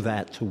I owe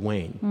that to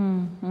Wayne.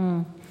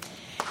 Mm-hmm.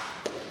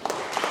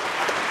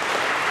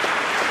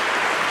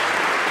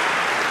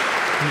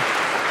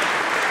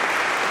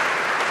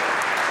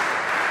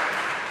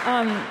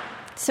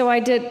 So I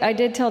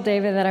did tell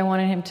David that I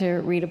wanted him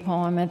to read a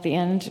poem at the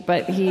end,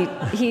 but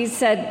he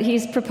said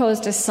he's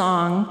proposed a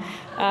song.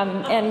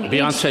 And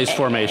Beyonce's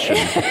Formation.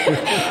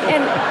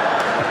 And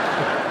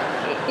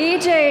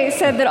EJ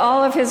said that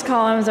all of his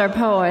columns are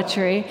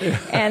poetry,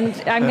 and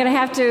I'm going to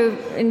have to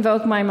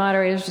invoke my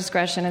moderator's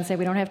discretion and say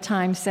we don't have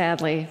time,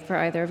 sadly, for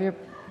either of your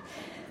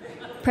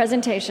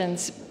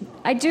presentations.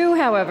 I do,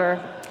 however.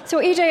 So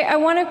EJ, I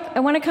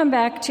want to come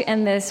back to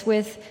end this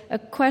with a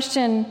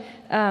question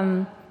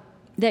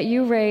that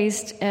you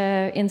raised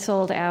in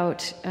Sold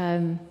Out,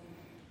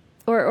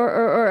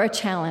 or a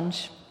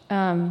challenge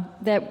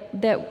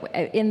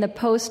that in the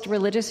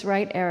post-religious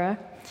right era,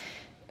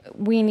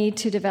 we need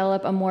to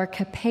develop a more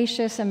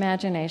capacious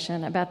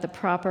imagination about the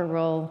proper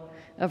role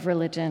of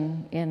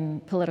religion in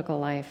political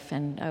life,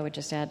 and I would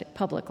just add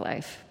public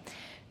life.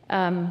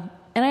 And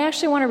I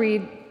actually want to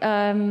read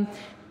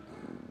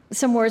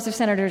some words of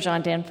Senator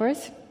John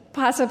Danforth,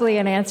 possibly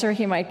an answer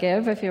he might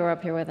give if he were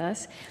up here with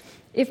us.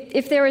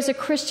 If there is a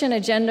Christian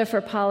agenda for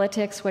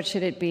politics, what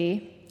should it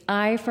be?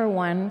 I, for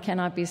one,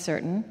 cannot be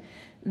certain.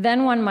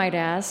 Then one might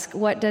ask,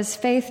 what does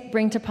faith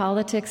bring to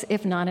politics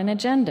if not an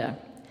agenda?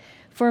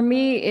 For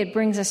me, it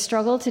brings a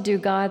struggle to do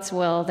God's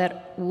will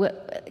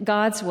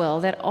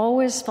that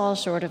always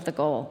falls short of the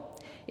goal.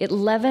 It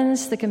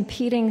leavens the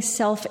competing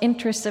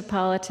self-interest of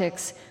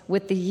politics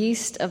with the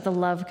yeast of the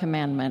love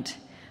commandment,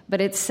 but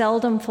it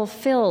seldom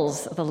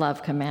fulfills the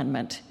love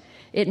commandment.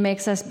 It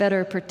makes us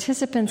better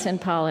participants in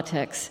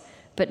politics,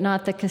 but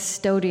not the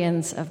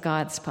custodians of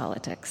God's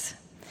politics.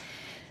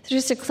 So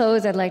just to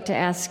close, I'd like to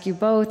ask you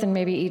both, and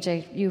maybe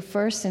EJ, you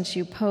first, since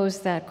you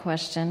posed that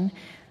question.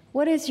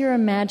 What is your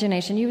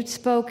imagination? You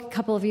spoke a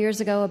couple of years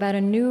ago about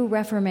a new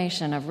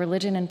reformation of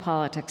religion and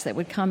politics that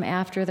would come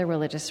after the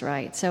religious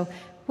right. So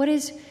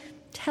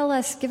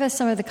give us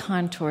some of the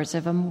contours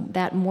of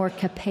that more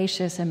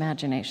capacious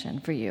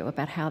imagination for you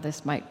about how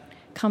this might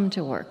come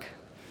to work.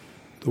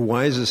 The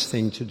wisest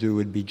thing to do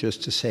would be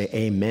just to say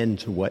amen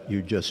to what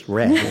you just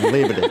read and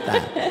leave it at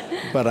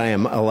that. But I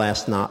am,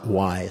 alas, not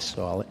wise,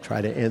 so I'll try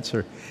to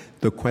answer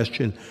the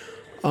question.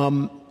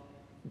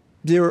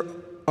 There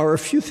are a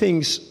few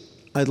things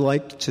I'd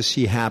like to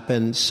see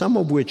happen, some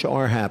of which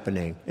are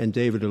happening, and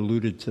David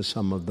alluded to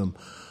some of them.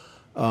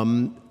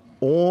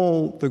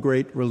 All the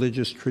great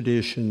religious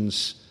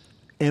traditions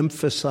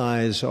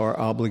emphasize our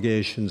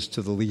obligations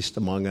to the least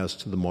among us,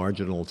 to the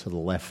marginal, to the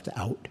left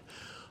out.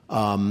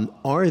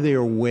 Are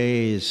there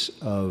ways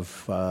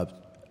of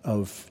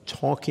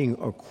talking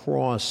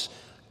across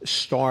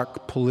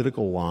stark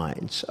political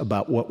lines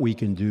about what we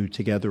can do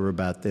together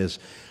about this?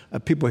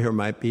 People here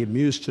might be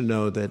amused to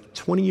know that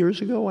 20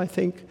 years ago, I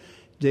think,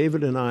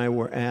 David and I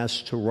were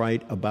asked to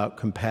write about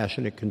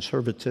compassionate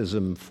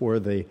conservatism for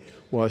the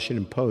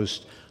Washington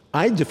Post.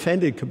 I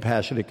defended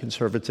compassionate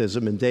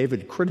conservatism, and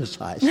David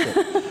criticized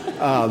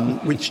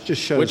it, which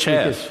just shows... Which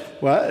has?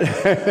 What?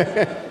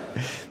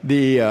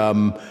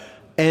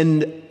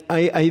 And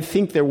I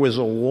think there was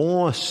a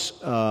loss.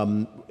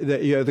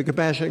 The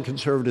compassionate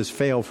conservatives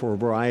fail for a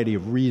variety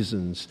of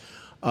reasons.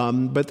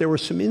 But there were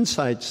some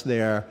insights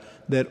there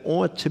that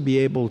ought to be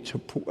able to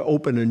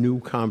open a new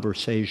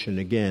conversation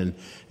again.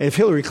 And if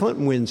Hillary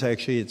Clinton wins,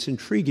 actually, it's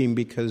intriguing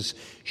because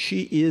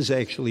she is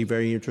actually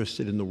very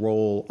interested in the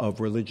role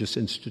of religious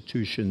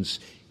institutions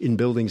in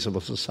building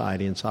civil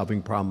society and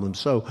solving problems.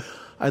 So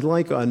I'd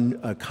like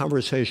a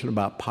conversation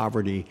about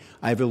poverty.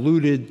 I've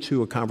alluded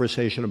to a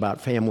conversation about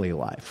family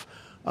life.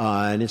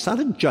 And it's not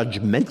a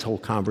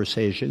judgmental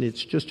conversation.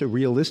 It's just a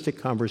realistic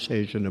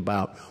conversation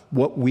about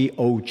what we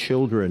owe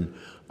children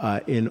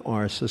in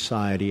our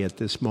society at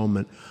this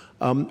moment.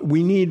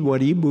 We need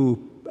what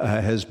Ibu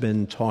has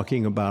been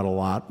talking about a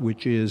lot,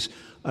 which is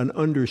an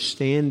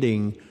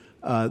understanding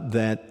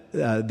that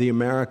the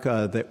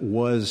America that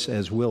was,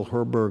 as Will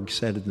Herberg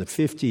said in the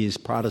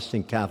 50s,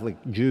 Protestant Catholic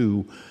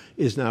Jew,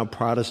 is now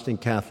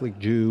Protestant Catholic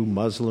Jew,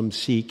 Muslim,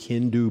 Sikh,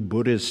 Hindu,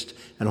 Buddhist,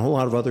 and a whole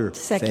lot of other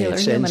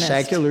faiths, and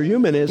secular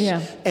humanists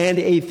and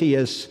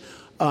atheists.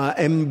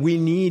 And we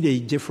need a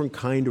different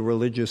kind of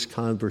religious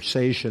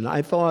conversation.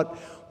 I thought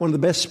one of the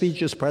best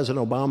speeches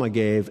President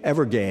Obama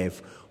ever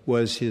gave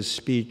was his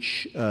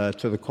speech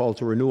to the Call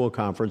to Renewal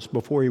Conference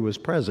before he was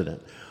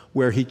president,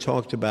 where he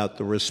talked about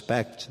the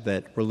respect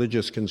that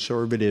religious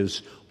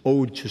conservatives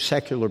owed to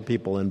secular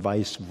people and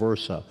vice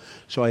versa.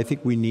 So I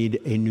think we need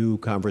a new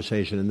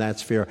conversation, and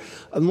that's fair.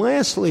 And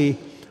lastly,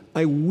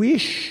 I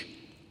wish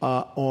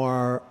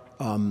that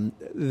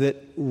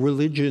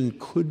religion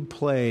could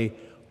play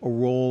a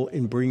role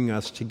in bringing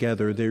us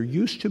together. There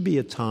used to be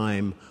a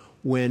time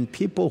when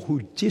people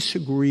who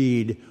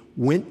disagreed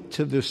went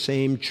to the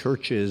same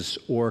churches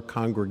or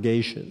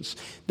congregations.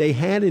 They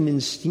had an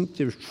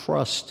instinctive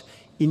trust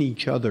in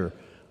each other.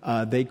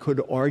 They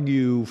could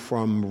argue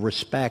from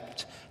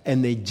respect,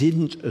 and they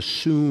didn't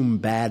assume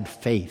bad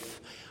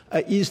faith.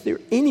 Is there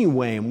any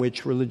way in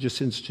which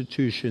religious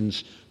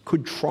institutions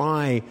could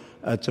try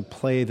to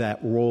play that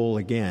role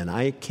again?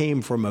 I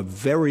came from a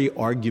very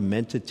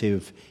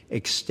argumentative,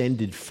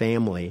 extended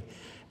family,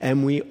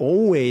 and we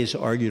always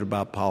argued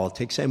about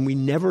politics, and we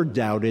never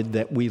doubted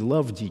that we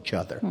loved each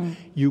other.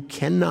 You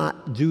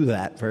cannot do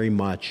that very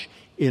much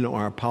in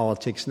our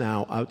politics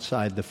now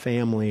outside the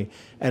family,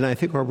 and I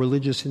think our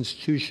religious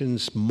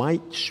institutions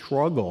might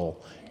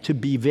struggle to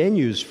be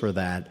venues for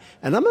that.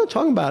 And I'm not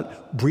talking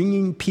about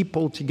bringing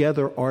people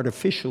together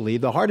artificially.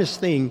 The hardest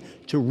thing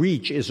to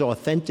reach is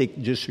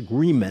authentic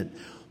disagreement,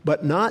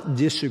 but not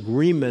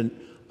disagreement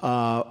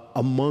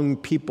among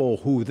people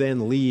who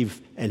then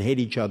leave and hate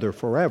each other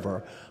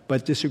forever,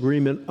 but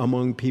disagreement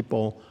among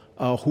people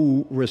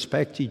who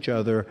respect each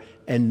other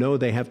and know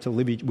they have to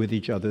live with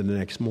each other the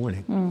next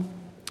morning.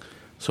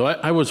 So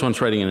I was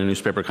once writing in a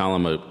newspaper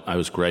column, I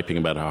was griping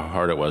about how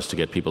hard it was to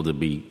get people to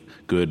be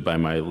good by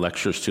my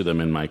lectures to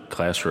them in my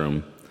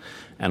classroom.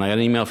 And I got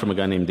an email from a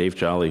guy named Dave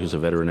Jolly, who's a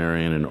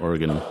veterinarian in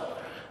Oregon,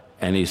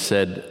 and he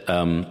said,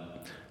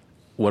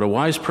 what a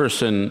wise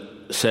person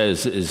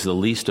says is the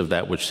least of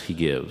that which he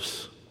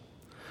gives.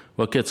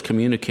 What gets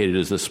communicated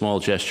is the small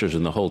gestures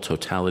and the whole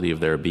totality of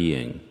their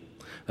being.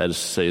 That is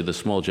to say, the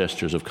small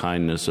gestures of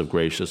kindness, of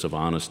graciousness, of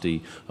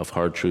honesty, of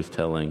hard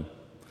truth-telling.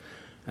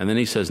 And then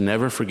he says,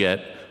 never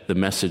forget the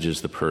message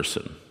is the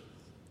person.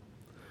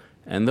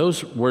 And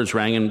those words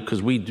rang in,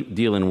 because we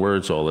deal in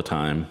words all the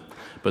time,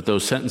 but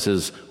those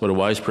sentences, what a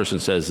wise person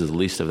says is the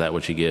least of that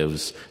which he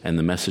gives, and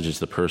the message is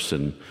the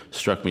person,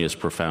 struck me as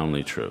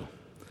profoundly true.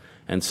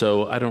 And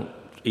so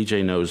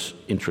EJ knows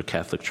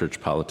intra-Catholic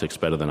Church politics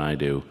better than I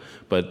do,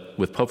 but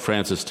with Pope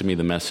Francis, to me,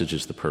 the message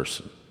is the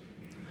person.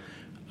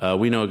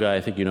 We know a guy,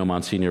 I think you know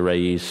Monsignor Ray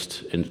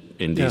East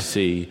in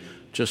D.C.,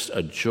 just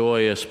a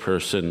joyous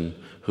person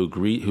who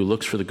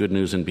looks for the good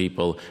news in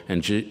people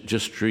and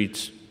just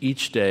treats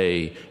each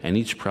day and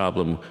each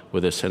problem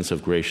with a sense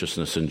of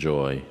graciousness and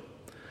joy.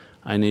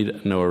 I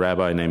know a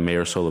rabbi named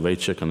Meir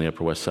Soloveichik on the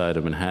Upper West Side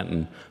of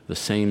Manhattan, the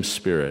same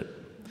spirit.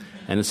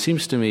 And it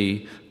seems to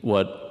me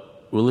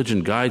what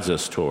religion guides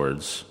us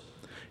towards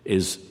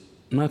is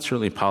not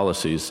certainly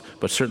policies,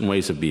 but certain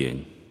ways of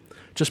being.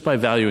 Just by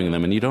valuing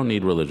them, and you don't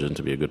need religion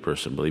to be a good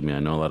person. Believe me, I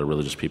know a lot of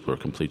religious people are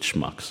complete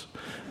schmucks.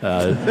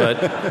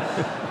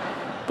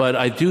 But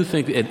I do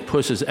think it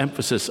pushes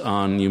emphasis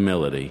on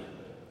humility,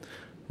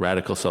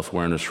 radical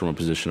self-awareness from a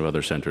position of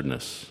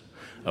other-centeredness,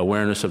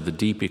 awareness of the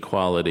deep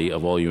equality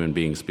of all human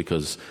beings,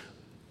 because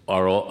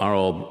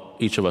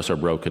each of us are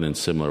broken in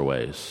similar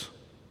ways.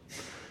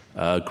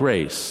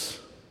 Grace,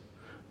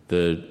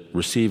 the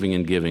receiving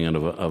and giving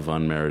of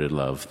unmerited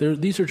love.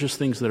 These are just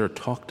things that are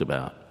talked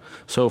about.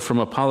 So from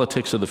a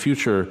politics of the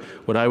future,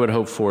 what I would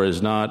hope for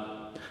is not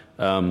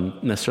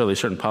necessarily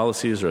certain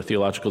policies or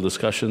theological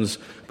discussions,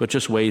 but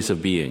just ways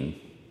of being.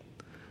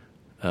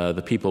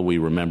 The people we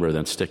remember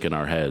then stick in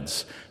our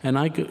heads. And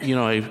I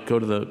go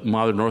to the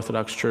modern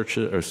Orthodox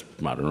churches,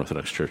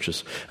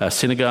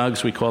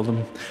 synagogues we call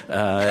them.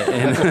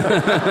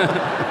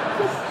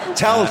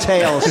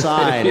 Telltale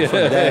sign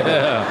for David.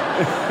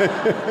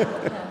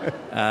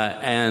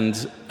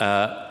 And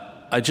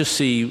I just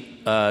see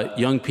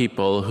young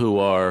people who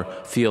are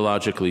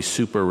theologically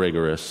super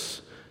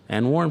rigorous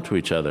and warm to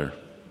each other.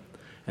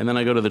 And then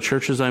I go to the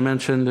churches I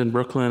mentioned in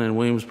Brooklyn and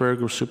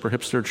Williamsburg, super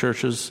hipster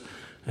churches,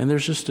 and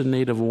there's just a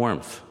native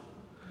warmth.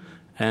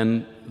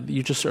 And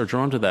you just are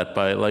drawn to that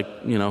by,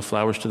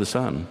 flowers to the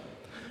sun.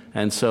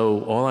 And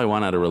so all I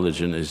want out of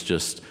religion is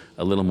just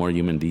a little more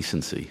human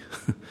decency,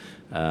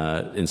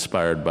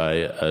 inspired by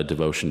a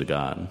devotion to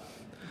God.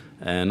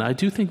 And I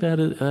do think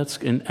that's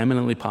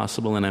eminently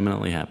possible and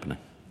eminently happening.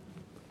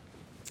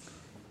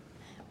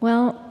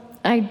 Well,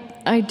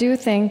 I do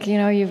think,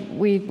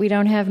 we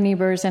don't have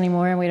Niebers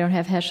anymore and we don't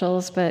have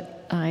Heschels,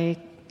 but I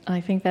I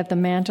think that the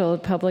mantle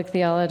of public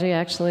theology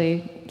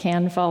actually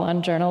can fall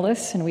on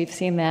journalists, and we've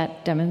seen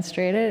that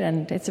demonstrated,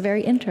 and it's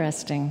very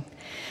interesting.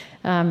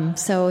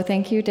 So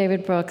thank you,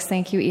 David Brooks.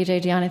 Thank you,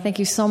 E.J. Dionne. And thank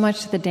you so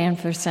much to the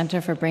Danforth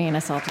Center for bringing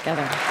us all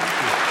together.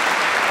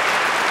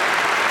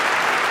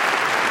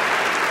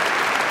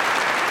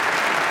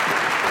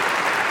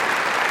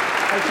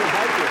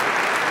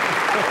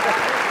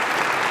 Thank you.